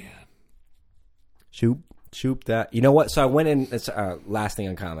 Man, Shoop that. You know what? So I went in. It's last thing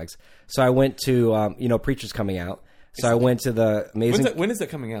on comics. So I went to Preacher's coming out. So I went to the amazing. When is that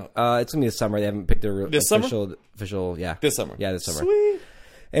coming out? It's gonna be this summer. They haven't picked their This summer? official. Yeah, This summer. Yeah, this summer. Sweet.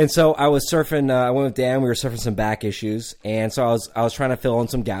 And so I was surfing. I went with Dan. We were surfing some back issues, and so I was trying to fill in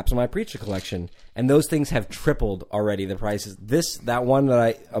some gaps in my Preacher collection. And those things have tripled already. The prices. That one that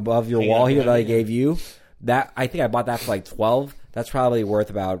I above your wall here that I gave you. That I think I bought that for like $12. That's probably worth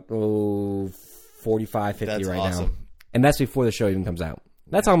about $45, $50 That's right awesome. now. And that's before the show even comes out.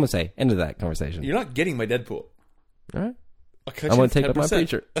 That's all I'm gonna say. End of that conversation. You're not getting my Deadpool. All right. I'm going to take up my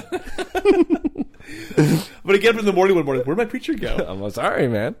Preacher. But I get up in the morning one morning. Where'd my Preacher go? I'm sorry,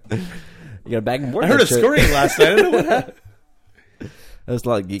 man. You got a bag and board. I heard a scurrying last night. I don't know what happened. That's a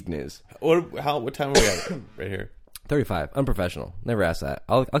lot of geek news. What time are we at? Right here. 35. Unprofessional. Never ask that.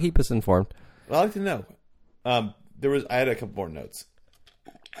 I'll keep us informed. Well, I'd like to know. I had a couple more notes.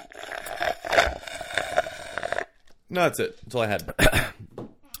 No, that's it. That's all I had.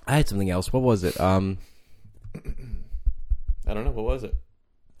 I had something else. What was it? I don't know. What was it?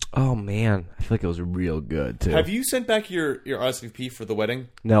 Oh man, I feel like it was real good too. Have you sent back your RSVP for the wedding?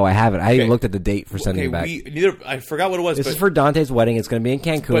 No, I haven't. I Okay. even looked at the date for sending it back. I forgot what it was. This but is for Dante's wedding. It's going to be in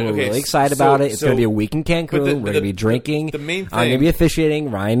Cancun. But, okay, We're really excited so- about it. It's so- going to be a week in Cancun. but We're going to be drinking. the main I'm going to thing- be officiating.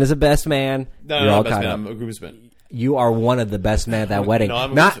 Ryan is a best man. No, You're no, all best caught man. up. I'm a groomsman. You are one of the best men at that wedding. No,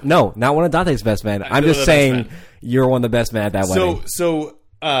 I'm a not groomsman. not one of Dante's best men. I'm know just the best saying man. you're one of the best men at that wedding. So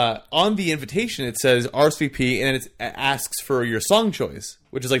on the invitation it says RSVP and then it asks for your song choice,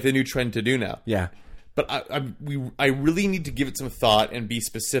 which is like the new trend to do now. Yeah. But I really need to give it some thought and be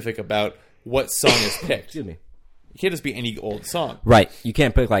specific about what song is picked. Excuse me. It can't just be any old song. Right. You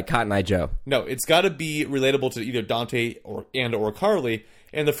can't pick like Cotton Eye Joe. No, it's got to be relatable to either Dante or Carly.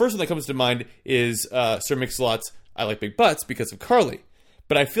 And the first one that comes to mind is Sir Mix-a-Lot's "I Like Big Butts" because of Carly.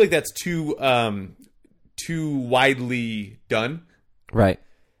 But I feel like that's too widely done. Right.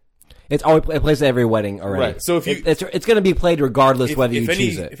 It plays at every wedding already. Right. So if you- it's going to be played regardless whether you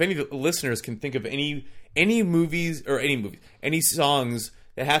choose it. If any of the listeners can think of any movies or any songs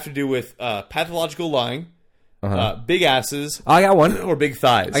that have to do with pathological lying, big asses, I got one. or big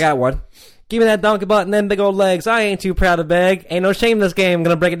thighs. I got one. Give me that donkey butt and them big old legs. I ain't too proud to beg. Ain't no shame in this game. I'm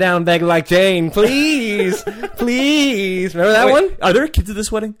gonna break it down and beg like Jane. Please. Please. Remember that one? Are there kids at this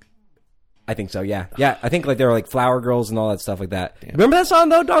wedding? I think so, yeah. Yeah, I think like there were like flower girls and all that stuff like that. Remember that song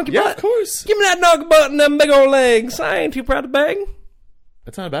though, Donkey Yeah, Butt? of course. Give me that donkey butt and them big old legs. I ain't too proud to beg.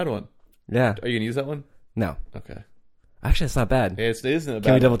 That's not a bad one. Yeah. Are you gonna use that one? No. Okay. Actually, it's not bad. Yeah, it isn't a bad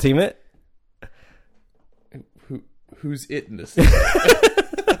Can we one. double team it? Who's it in this?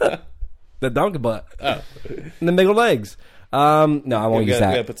 The donkey butt. Oh. And the big old legs. No, I won't use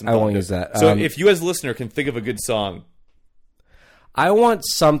that. I won't use that. So if you as a listener can think of a good song, I want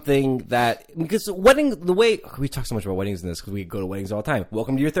something that, because the way we talk so much about weddings in this because we go to weddings all the time.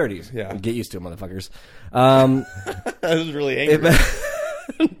 Welcome to your 30s. Yeah. Get used to it, motherfuckers. I was really angry.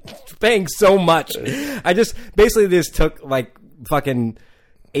 Paying so much. I just took like fucking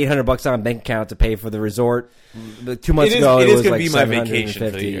 $800 on a bank account to pay for the resort. 2 months ago, it it is was gonna like be my vacation for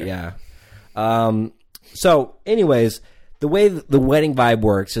the $750. year. Yeah. So, anyways, the way the wedding vibe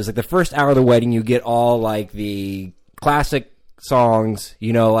works is like the first hour of the wedding, you get all like the classic songs,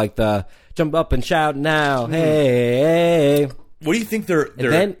 like the jump up and shout now, hey. What do you think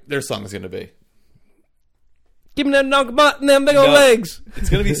their song is going to be? Give me that knock butt and them big old legs. It's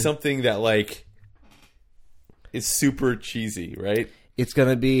going to be something that like is super cheesy, right? It's going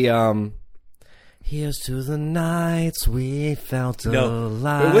to be here's to the nights we felt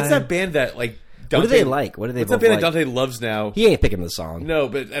alive. What's that band that like Dante, what do they like? What do they what's both that band like? that Dante loves now? He ain't picking the song. No,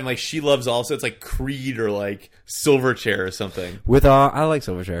 but and like she loves also. It's like Creed or like Silverchair or something. With I like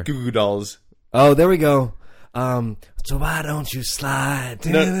Silverchair. Goo Goo Dolls. Oh, there we go. So why don't you slide?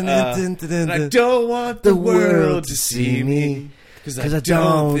 And I don't want the world to see me because I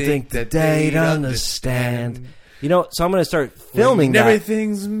don't think that they'd understand. You know, so I'm going to start filming that.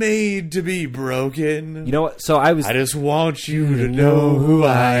 Everything's made to be broken. You know what? So I just want you to know who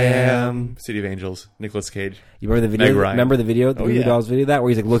I am. City of Angels, Nicolas Cage. You remember the video? Remember the video? The Voodoo Dolls video? That where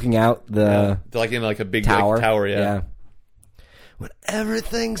he's like looking out the like in like a big tower. Tower, yeah. When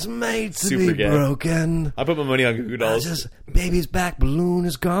everything's made to be broken. I put my money on Goo Goo Dolls. Baby's back balloon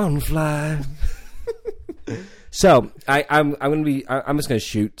is gone fly. So I'm just gonna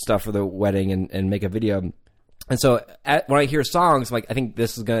shoot stuff for the wedding and make a video. And so when I hear songs, like I think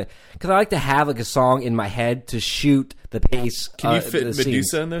this is gonna, because I like to have like a song in my head to shoot the pace. Can you fit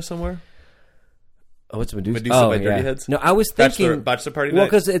Medusa in there somewhere? Oh, what's Medusa? Medusa by Dirty Heads? No, I was thinking bachelor party. Well,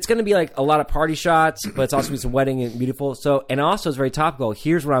 because it's going to be like a lot of party shots, but it's also going to be some wedding and beautiful. So, and also it's very topical.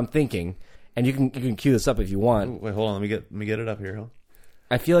 Here's what I'm thinking, and you can cue this up if you want. Ooh, wait, hold on. Let me get it up here. Huh?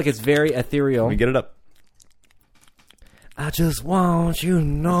 I feel like it's very ethereal. Let me get it up. I just want you to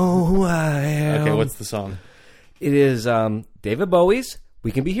know who I am. Okay, what's the song? It is David Bowie's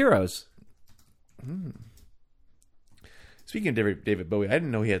 "We Can Be Heroes." Speaking of David Bowie, I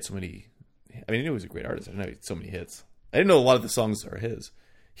didn't know he had so many. I mean, I knew he was a great artist. I didn't know he had so many hits. I didn't know a lot of the songs are his.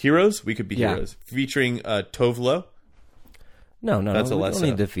 Heroes, We Could Be Heroes, featuring Tove Lo. No, that's we Alessa. don't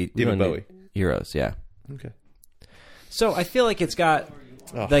need to defeat David Bowie. Heroes, yeah. Okay. So I feel like it's got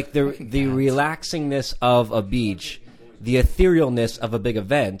like the relaxingness of a beach, the etherealness of a big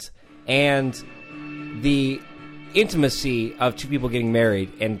event, and the intimacy of two people getting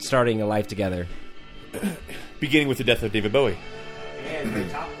married and starting a life together. Beginning with the death of David Bowie.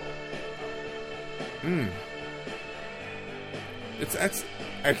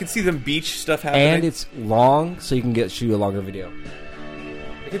 I can see some beach stuff happening. And it's long, so you can shoot a longer video.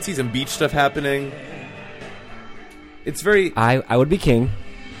 I can see some beach stuff happening. It's very... I would be king.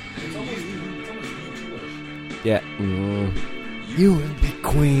 Yeah. You would be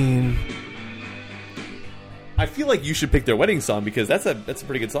queen. I feel like you should pick their wedding song because that's a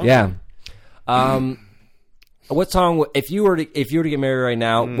pretty good song. Yeah. What song? If you were to get married right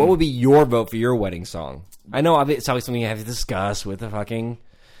now, what would be your vote for your wedding song? I know it's always something you have to discuss with the fucking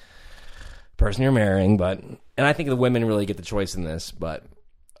person you're marrying, and I think the women really get the choice in this. But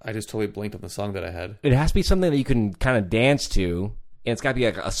I just totally blanked on the song that I had. It has to be something that you can kind of dance to, and it's got to be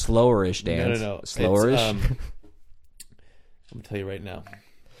like a slower-ish dance. No. Slower-ish. I'm gonna tell you right now.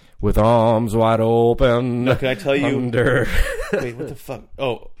 With arms wide open. No, can I tell you? Under. Wait, what the fuck?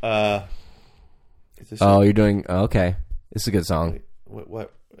 Oh, you're doing... okay. This is a good song. Wait,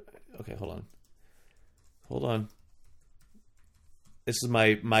 what? Okay, hold on. This is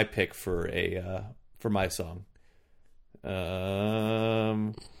my pick for my song.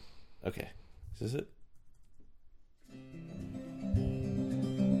 Okay. Is this it?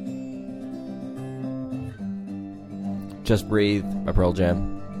 Just Breathe by Pearl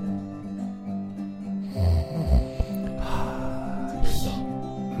Jam.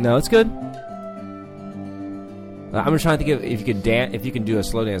 No, it's good. I'm just trying to think of if you can do a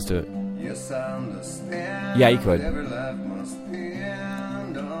slow dance to it. Yes, I understand. Yeah, you could. Every life must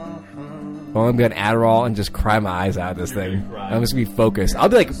end. Well, I'm gonna Adderall and just cry my eyes out of this thing. I'm just gonna be focused. I'll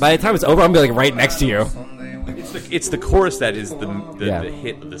be like, by the time it's over, I'm gonna be like right next to you. It's the chorus that is the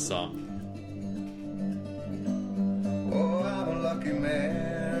hit of the song. Oh, I'm a lucky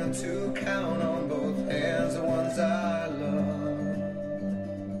man to count on both hands the ones I love.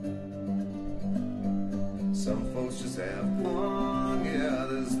 Some folks just have one, yeah,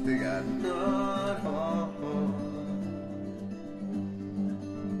 others they got none.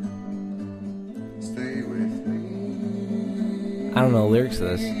 Stay with me. I don't know the lyrics to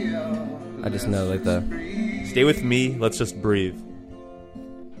this. I just know like the. Stay with me. Let's just breathe.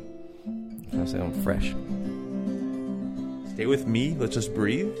 I say I'm fresh. Stay with me. Let's just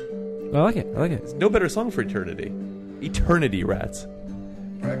breathe. I like it. There's no better song for eternity. Eternity, rats.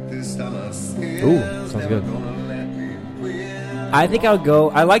 Ooh, sounds good. I think I'll go.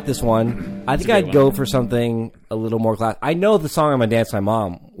 I like this one. I think I'd go for something a little more class. I know the song I'm gonna dance my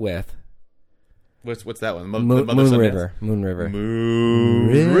mom with. What's that one? Moon River. Moon River.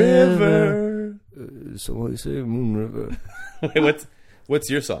 Moon River. So what do you say? Moon River. Wait, what's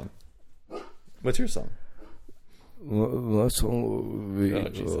your song? What's your song? My song would be,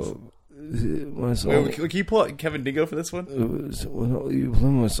 my song. Wait, can you pull out Kevin Dingo for this one? You play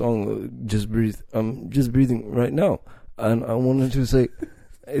my song, Just Breathe. I'm just breathing right now. And I wanted to say,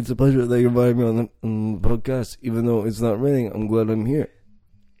 it's a pleasure that you invited me on the podcast. Even though it's not raining, I'm glad I'm here.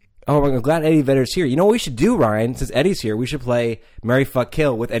 Oh, I'm glad Eddie Vedder's here. You know what we should do, Ryan? Since Eddie's here, we should play Marry, Fuck,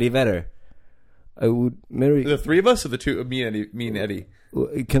 Kill with Eddie Vedder. I would marry... The three of us or the two? Me and Eddie?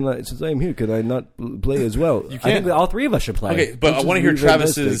 Can I? Since I'm here, can I not play as well? I think all three of us should play. Okay, but I Which want to is hear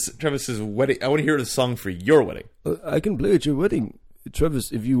really Travis's wedding. I want to hear the song for your wedding. I can play at your wedding,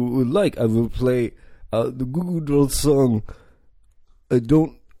 Travis. If you would like, I will play the Goo Goo Dolls song. I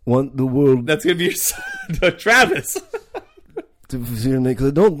don't want the world That's gonna be your son, Travis. to fear me because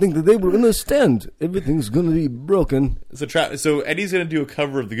I don't think that they will understand. Everything's gonna be broken. So Eddie's gonna do a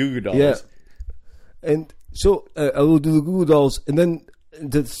cover of the Goo Goo Dolls. Yeah, and so I will do the Goo Goo Dolls, and then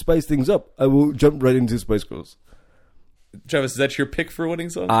to spice things up, I will jump right into Spice Girls. Travis, is that your pick for a wedding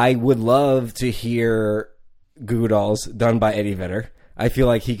song? I would love to hear Goo Goo Dolls done by Eddie Vedder. I feel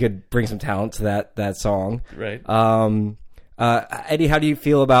like he could bring some talent to that song. Right. Eddie, how do you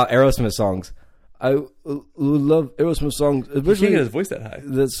feel about Aerosmith songs? I would love Aerosmith songs, He can't especially get his voice that high.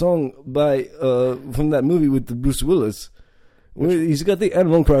 that song by from that movie with the Bruce Willis, where he's got the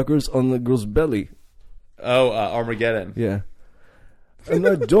animal crackers on the girl's belly. Oh, Armageddon. Yeah, and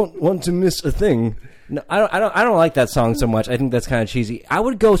I don't want to miss a thing. No, I don't like that song so much. I think that's kind of cheesy. I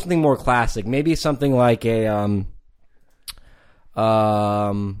would go something more classic. Maybe something like a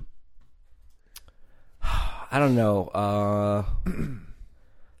I don't know.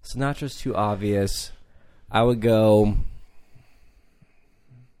 Sinatra's too obvious. I would go.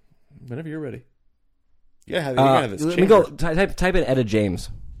 Whenever you're ready. Yeah, you gotta have this. Let me go. Type in Etta James.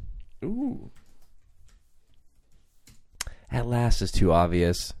 Ooh. At Last is too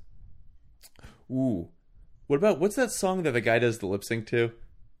obvious. Ooh. What's that song that the guy does the lip sync to?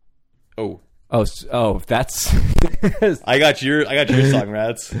 Oh. That's I got your song,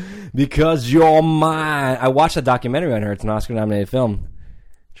 Rats. Because You're Mine. I watched a documentary on her. It's an Oscar-nominated film.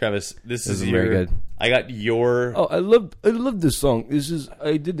 Travis, this is very good. I got your. Oh, I love this song.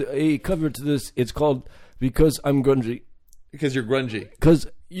 I did a cover to this. It's called Because I'm Grungy. Because you're grungy. Because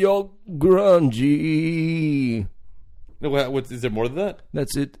you're grungy. No, is there more than that?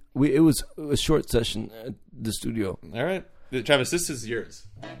 That's it. It was a short session at the studio. All right, Travis, this is yours.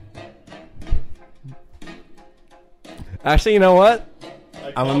 Actually, you know what?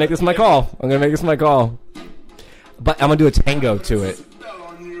 I'm gonna make this my call. But I'm gonna do a tango to it.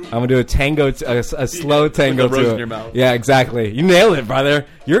 I'm gonna do a tango, a slow tango with the rose to in it. your mouth. Yeah, exactly. You nailed it, brother.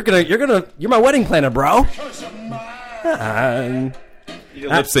 You're my wedding planner, bro. You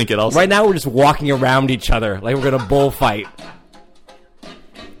lip sync it also. Right now, we're just walking around each other like we're gonna bullfight.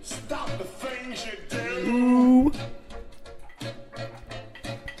 Stop the things you do.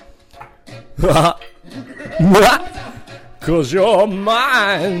 Cause you're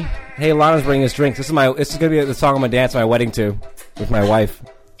mine. Hey, Lana's bringing us drinks. This is gonna be the song I'm gonna dance my wedding to with my wife.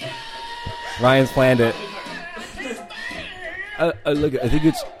 Ryan's planned it. I like it. I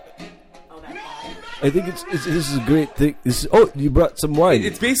think it's this is a great thing. You brought some wine.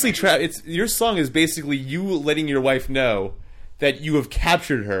 It's basically your song is basically you letting your wife know that you have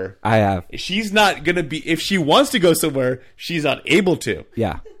captured her. I have. She's not gonna be if she wants to go somewhere. She's not able to.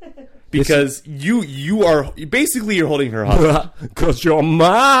 Yeah. Because you are basically you're holding her hostage. Cause you're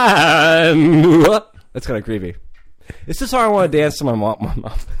mine. That's kind of creepy. It's the song I want to dance to my mom.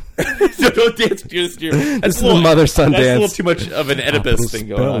 So don't dance. This is the mother-son That's dance. a little too much of an Oedipus thing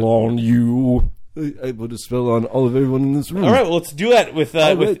going Spell on. on you. I put a spell on all of everyone in this room. All right, well, let's do that with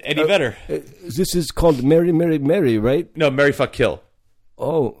Eddie Vedder. This is called Mary, Mary, Mary, right? No, Mary Fuck Kill.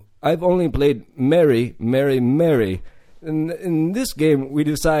 Oh, I've only played Mary, Mary, Mary. In this game, we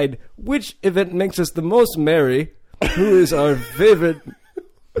decide which event makes us the most merry, who is our favorite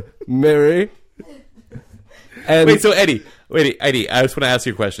Mary. And Wait, so Eddie, I just want to ask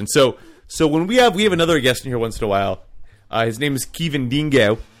you a question. So when we have another guest in here once in a while. His name is Kevin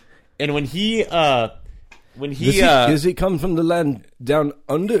Dingo, and when he does he come from the land down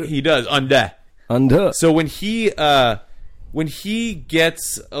under? he does under. So when he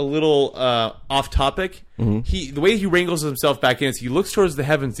gets a little off topic, the way he wrangles himself back in is he looks towards the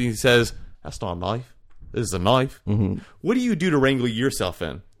heavens and he says, "That's not a knife. This is a knife." What do you do to wrangle yourself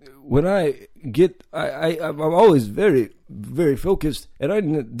in? When I get, I'm always very, very focused, and I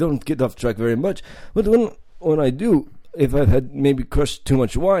don't get off track very much. But when I do, if I've had maybe crushed too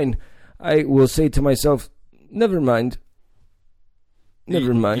much wine, I will say to myself, "Never mind.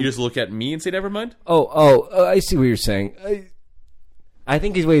 Never mind." You just look at me and say, "Never mind." I see what you're saying. I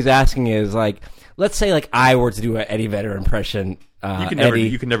think what he's asking is like, let's say like I were to do an Eddie Vedder impression. You can never do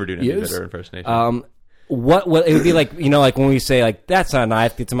an Eddie Vedder impersonation. What it would be like, like when we say like that's not a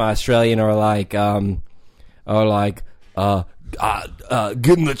knife, get some Australian or like give him the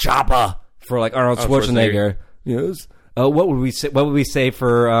chopper for like Arnold Schwarzenegger. Yes. What would we say? What would we say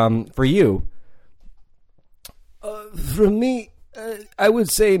for you? For me, I would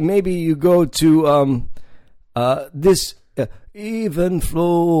say maybe you go to this even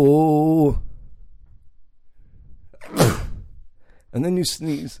flow. And then you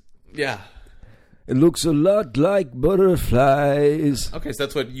sneeze. Yeah. It looks a lot like butterflies. Okay, so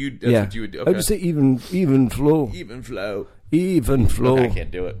that's what you would do. Okay. I just say even flow. Even flow. Even flow. Okay, I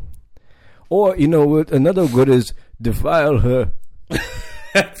can't do it. Or, you know what, another good is defile her.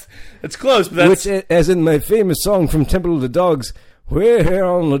 That's close, but that's... Which, as in my famous song from Temple of the Dogs, where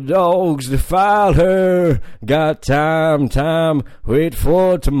on the dogs defile her, got time, wait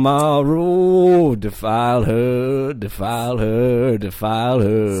for tomorrow, defile her.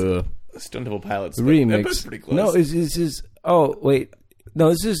 Stone Temple Pilots. Remix. That's pretty close. No, this is, oh, wait. No,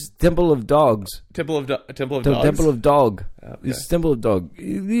 this is Temple of Dogs. Temple of Dogs? Temple of Dog. Okay. This is Temple of Dog.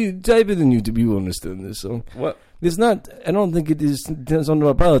 You type it in YouTube, you understand this song. What? It's not. I don't think it is Stone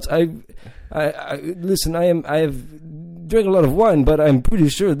Temple Pilots. I listen. I have drank a lot of wine, but I'm pretty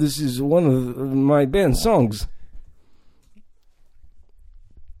sure this is one of my band's songs.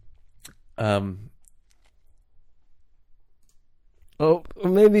 Oh,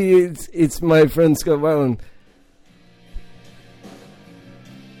 maybe it's my friend Scott Weiland.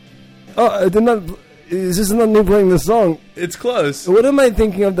 Oh, I did not. Is this not me playing the song? It's close. What am I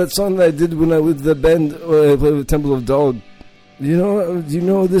thinking of that song that I did when I was the band I played with Temple of Dog? Do you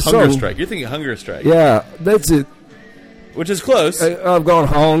know this song? Hunger Strike. You're thinking Hunger Strike. Yeah, that's it. Which is close. I've gone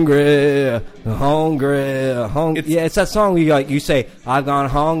hungry. Yeah, it's that song you say, I've gone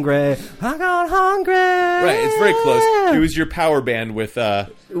hungry. Right, it's very close. It was your power band with...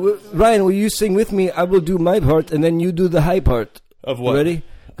 Ryan, will you sing with me? I will do my part, and then you do the high part. Of what? Ready?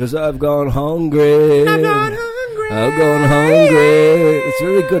 Because I've gone hungry. I've gone hungry. It's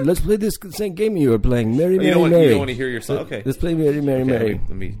very good. Let's play this same game you were playing. Mary, Mary, Mary. You don't want to hear your song? Okay. Let's play Mary, Mary, Mary.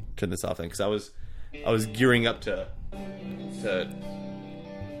 Let me turn this off then, because I was gearing up to...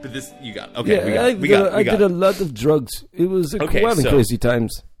 But this, you got. Okay, yeah, I did a lot of drugs. It was quite crazy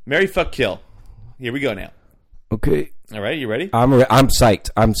times. Marry, fuck, kill. Here we go now. Okay. All right, you ready? I'm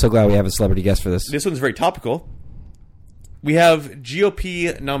psyched. I'm so glad we have a celebrity guest for this. This one's very topical. We have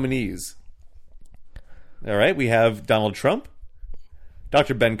GOP nominees. All right, we have Donald Trump,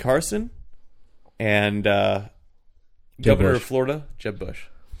 Dr. Ben Carson, and Governor of Florida, Jeb Bush.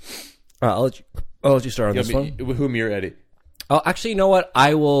 I'll let you start on this one. Whom you're Eddie? Oh, actually, you know what?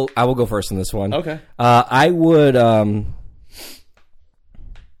 I will go first on this one. Okay. I would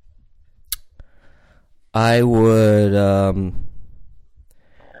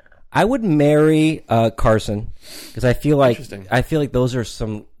marry Carson because I feel like those are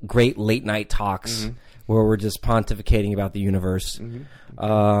some great late night talks where we're just pontificating about the universe.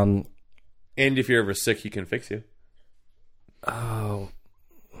 And if you're ever sick, he can fix you. Oh,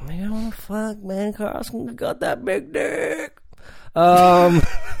 man, fuck, man, Carson got that big dick. This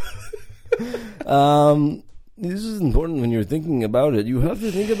is important when you're thinking about it. You have to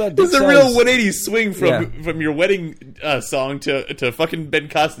think about this. This is a real 180 swing from your wedding song to fucking Ben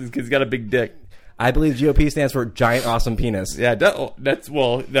Costner because he's got a big dick. I believe GOP stands for Giant Awesome Penis. Yeah, that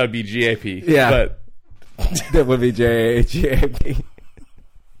would be GAP. Yeah, but that would be GAP.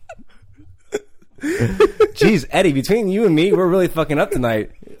 Jeez, Eddie, between you and me, we're really fucking up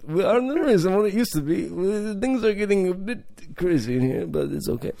tonight. I'm the reason what it used to be. Things are getting a bit crazy in here, but it's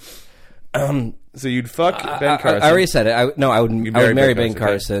okay. So you'd fuck Ben Carson. I already said it. I would marry Ben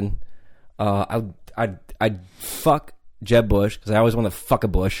Carson. Okay. I'd fuck Jeb Bush because I always want to fuck a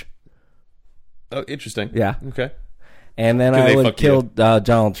Bush. Oh, interesting. Yeah. Okay. And then I would kill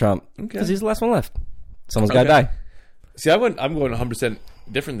Donald Trump because he's the last one left. Someone's got to die. See, I'm going 100%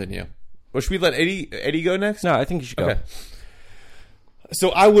 different than you. Well, should we let Eddie go next? No, I think you should go. Okay. So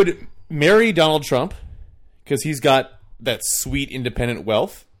I would marry Donald Trump because he's got that sweet independent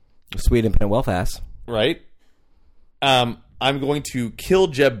wealth. Sweet independent wealth ass. Right. I'm going to kill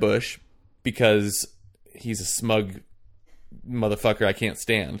Jeb Bush because he's a smug motherfucker I can't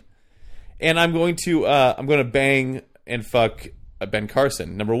stand. And I'm going to bang and fuck Ben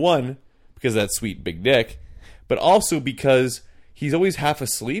Carson. Number one, because of that sweet big dick, but also because he's always half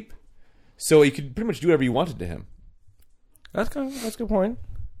asleep. So you could pretty much do whatever you wanted to him. That's a good point.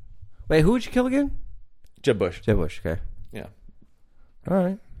 Wait, who would you kill again? Jeb Bush. Jeb Bush, okay. Yeah. All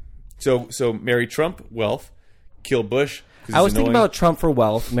right. So marry Trump, wealth, kill Bush. I was thinking about Trump for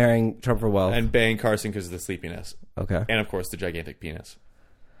wealth, marrying Trump for wealth. And bang Carson because of the sleepiness. Okay. And, of course, the gigantic penis.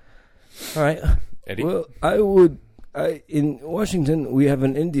 All right. Eddie? Well, in Washington, we have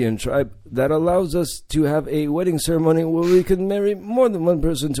an Indian tribe that allows us to have a wedding ceremony where we can marry more than one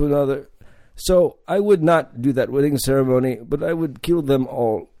person to another. So I would not do that wedding ceremony, but I would kill them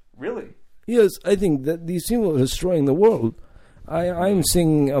all. Really? Yes, I think that these people are destroying the world. I'm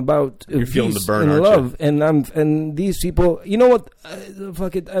singing about You're feeling the peace burn, and aren't love, and these people. You know what?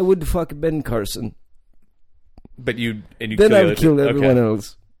 Fuck it. I would fuck Ben Carson. But then Then I would kill everyone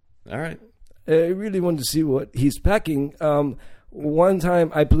else. All right. I really want to see what he's packing. One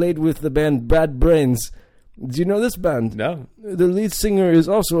time I played with the band Bad Brains. Do you know this band? No. The lead singer is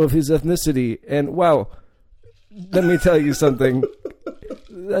also of his ethnicity, and wow, let me tell you something.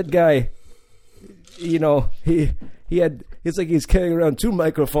 That guy, he had. It's like he's carrying around 2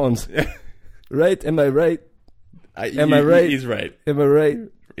 microphones. Right? Am I right? Am I right? He's right. Am I right?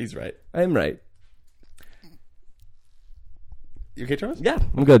 He's right. I'm right. You okay, Charles? Yeah,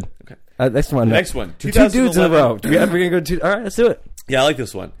 I'm good. Okay. Next one. Next one. 2 dudes in a 2011. row. We're gonna go to. All right, let's do it. Yeah, I like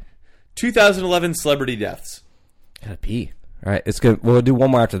this one. 2011 celebrity deaths. Gotta pee. All right, it's good. We'll do one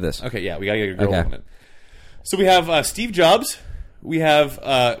more after this. Okay, yeah, we gotta get a girl Okay. on it. So we have Steve Jobs, we have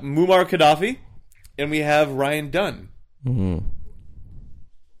Muammar Gaddafi, and we have Ryan Dunn. Mm-hmm.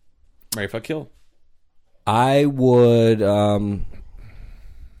 Marry, fuck, kill. I would.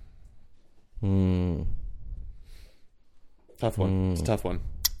 Tough one. It's a tough one.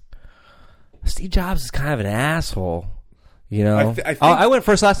 Steve Jobs is kind of an asshole. You know. I think- I went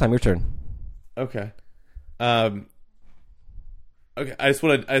first last time. Your turn. Okay. Okay. I just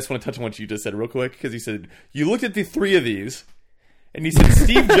want to touch on what you just said real quick because you said you looked at the 3 of these, and you said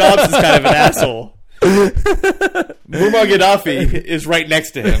Steve Jobs is kind of an asshole. Muammar Gaddafi is right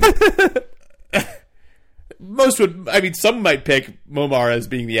next to him. Some might pick Muammar as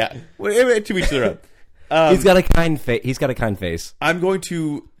being the to each their own. He's got a kind face. He's got a kind face. I'm going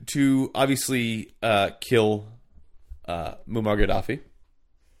to obviously kill Muammar Gaddafi.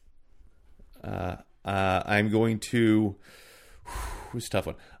 I'm going to. Who's a tough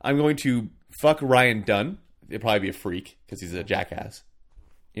one? I'm going to fuck Ryan Dunn. He'll probably be a freak because he's a jackass.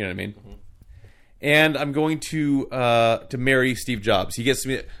 You know what I mean? Mm-hmm. And I'm going to marry Steve Jobs. He gets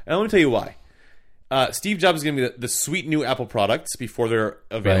me. And let me tell you why. Steve Jobs is going to be the sweet new Apple products before they're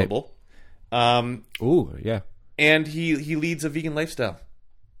available. Right. Ooh, yeah. And he leads a vegan lifestyle,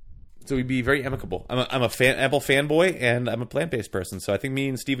 so we'd be very amicable. I'm a Apple fanboy, and I'm a plant-based person, so I think me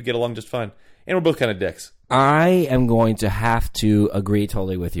and Steve would get along just fine. And we're both kind of dicks. I am going to have to agree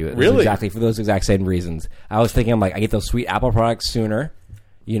totally with you. Really? Exactly, for those exact same reasons. I was thinking, I get those sweet Apple products sooner.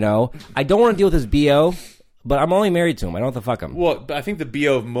 You know? I don't want to deal with his BO, but I'm only married to him. I don't have to fuck him. Well, I think the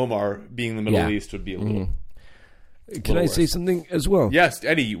BO of Muammar being in the Middle East would be a little... Can I say something as well? Yes,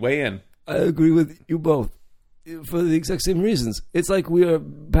 Eddie, weigh in. I agree with you both. For the exact same reasons. It's like we are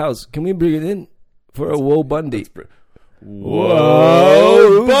pals. Can we bring it in for a Whoa Bundy?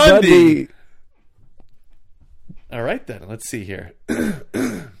 Whoa, Bundy! All right, then. Let's see here.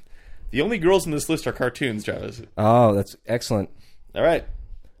 The only girls in this list are cartoons, Travis. Oh, that's excellent. All right.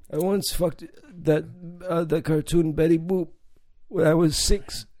 I once fucked that cartoon Betty Boop when I was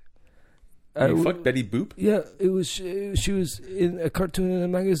 6. You fucked Betty Boop? Yeah, it was. She was in a cartoon in a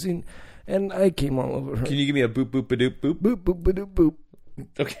magazine, and I came all over her. Can you give me a boop boop ba-doop boop? Boop boop ba-doop boop.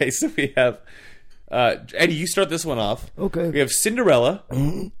 Okay, so we have Eddie. You start this one off. Okay. We have Cinderella,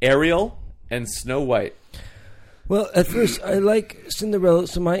 Ariel, and Snow White. Well, at first I like Cinderella,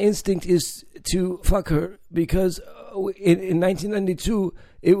 so my instinct is to fuck her because in 1992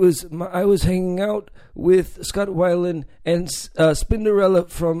 I was hanging out with Scott Weiland and Spinderella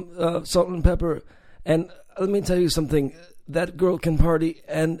from Salt and Pepper, and let me tell you something. That girl can party,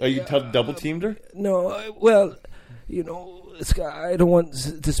 and Oh, you double teamed her? No, well, you know, Scott, I don't want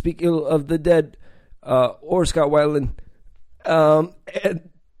to speak ill of the dead or Scott Weiland, and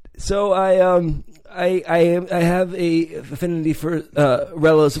so I have a affinity for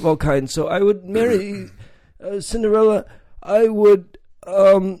Rellas of all kinds. So I would marry Cinderella. I would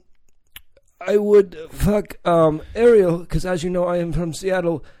fuck Ariel because, as you know, I am from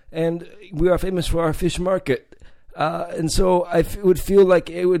Seattle and we are famous for our fish market. And so I would feel like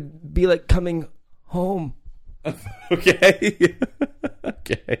it would be like coming home. Okay.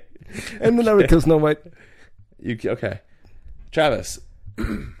 Okay. And then I would kill Snow White. Okay. Travis.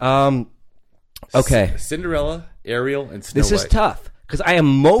 Okay. Cinderella, Ariel, and Snow This White. is tough because I am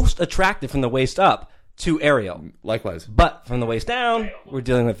most attracted from the waist up to Ariel. Likewise. But from the waist down, we're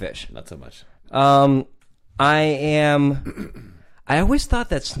dealing with fish. Not so much. I always thought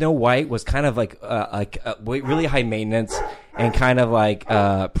that Snow White was kind of like really high maintenance and kind of like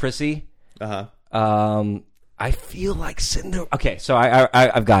prissy. I feel like Cinderella. Okay, so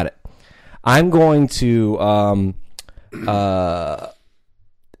I've got it. I'm going to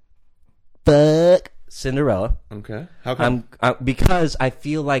fuck Cinderella. Okay. How come? Because I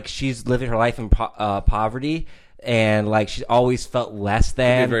feel like she's living her life in poverty, and like she always felt less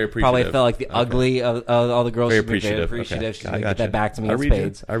than. Very Probably appreciative. felt like the ugly of all the girls. Very She's been appreciative. appreciative. Okay. She's I gonna gotcha. get that back to me I in read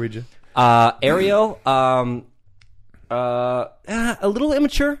spades. you. I read you. Ariel, a little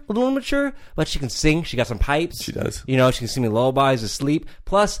immature, but she can sing. She got some pipes. She does. You know, she can sing me lullabies to sleep.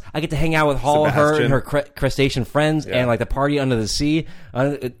 Plus, I get to hang out with all of her Sebastian. and her crustacean friends, Yeah. and like the party under the sea.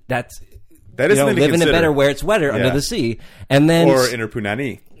 That's That is something to living consider. it better where it's wetter under Yeah. the sea. And then, Or in her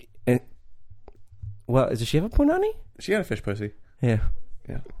punani. well, does she have a punani? She had a fish pussy. Yeah,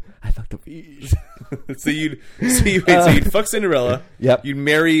 Yeah. I fucked up. so you'd fuck Cinderella. Yep. You'd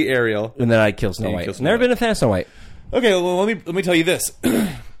marry Ariel. And then I'd kill Snow And you White. kill Snow Never White. been a fan of Snow White. Okay, well let me tell you this.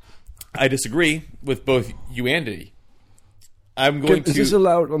 I disagree with both you and Diddy. I'm going Is this to.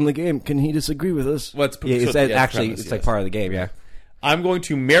 allowed on the game? Can he disagree with us? Let's Yeah, it's actually premise, it's like yes. part of the game. Yeah. I'm going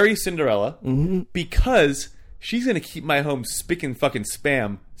to marry Cinderella because she's going to keep my home spick and fucking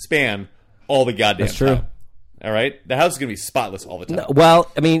span all the goddamn That's true. time. All right, the house is going to be spotless all the time.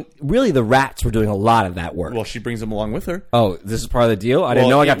 Well, I mean, really, the rats were doing a lot of that work. Well, she brings them along with her. Oh, this is part of the deal? I didn't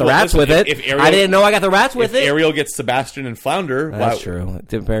Well, know I got the well, rats listen, with it. if Ariel- I didn't know I got the rats with If it. Ariel gets Sebastian and Flounder, That's true.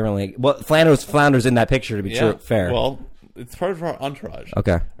 Apparently, well, Flounder's in that picture to be true. Fair. Well, it's part of our entourage.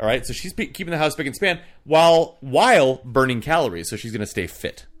 Okay. All right. So she's keeping the house big and span while burning calories. So she's going to stay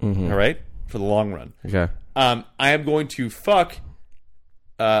fit. All right, for the long run. Okay. I am going to fuck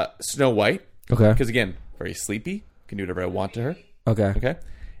Snow White. Okay. Because again, very sleepy. Can do whatever I want to her. Okay. Okay.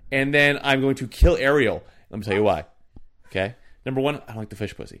 And then I'm going to kill Ariel. Let me tell you why. Okay. Number one, I don't like the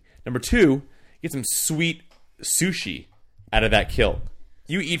fish pussy. Number two, get some sweet sushi out of that kill.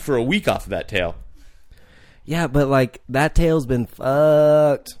 You eat for a week off of that tail. Yeah, but like that tail's been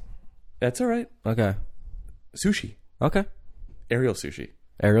fucked. That's all right. Okay. Sushi. Okay. Ariel sushi.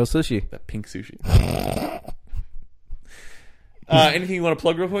 Aerial sushi. That pink sushi. Anything you want to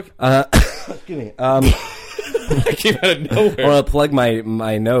plug real quick? Excuse me. I came out of I nowhere. want to plug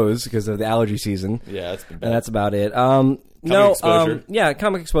my nose because of the allergy season. Yeah, that's been bad. And that's about it. No, Exposure. yeah,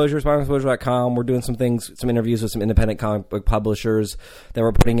 Comic Exposure, comicexposure.com. We're doing some things, some interviews with some independent comic book publishers that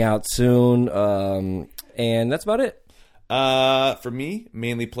we're putting out soon. And that's about it. For me,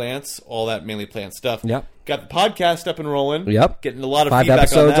 Mainly Plants, all that Mainly Plant stuff. Yep. Got the podcast up and rolling. Yep. Getting a lot of 5 feedback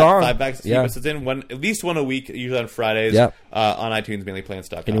episodes on that. on. 5 episodes Yeah. in. At least one a week, usually on Fridays. Yep. On iTunes,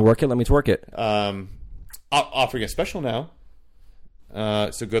 mainlyplants.com. Can you work it? Let me twerk it. Offering a special now.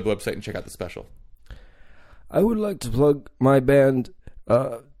 So go to the website and check out the special. I would like to plug my band,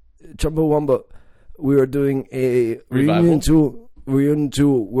 Chumbawamba. We are doing a reunion tour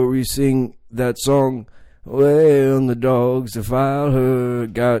where we sing that song, "Way on the dogs, the file her,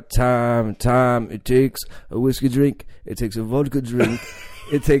 got time. It takes a whiskey drink, it takes a vodka drink,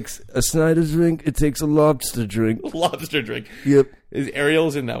 it takes a Snyder drink, it takes a lobster drink." Lobster drink. Yep. Is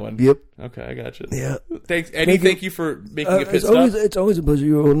Ariel's in that one? Yep. Okay, I got you. Yeah. Thanks, Eddie. Thank you for making a pit stop. It's always a pleasure.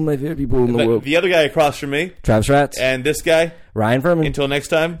 You're one of my favorite people in the world. The other guy across from me, Travis Rats. and this guy. Ryan Furman. Until next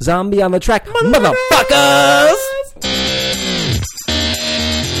time. Zombie on the track. Motherfuckers!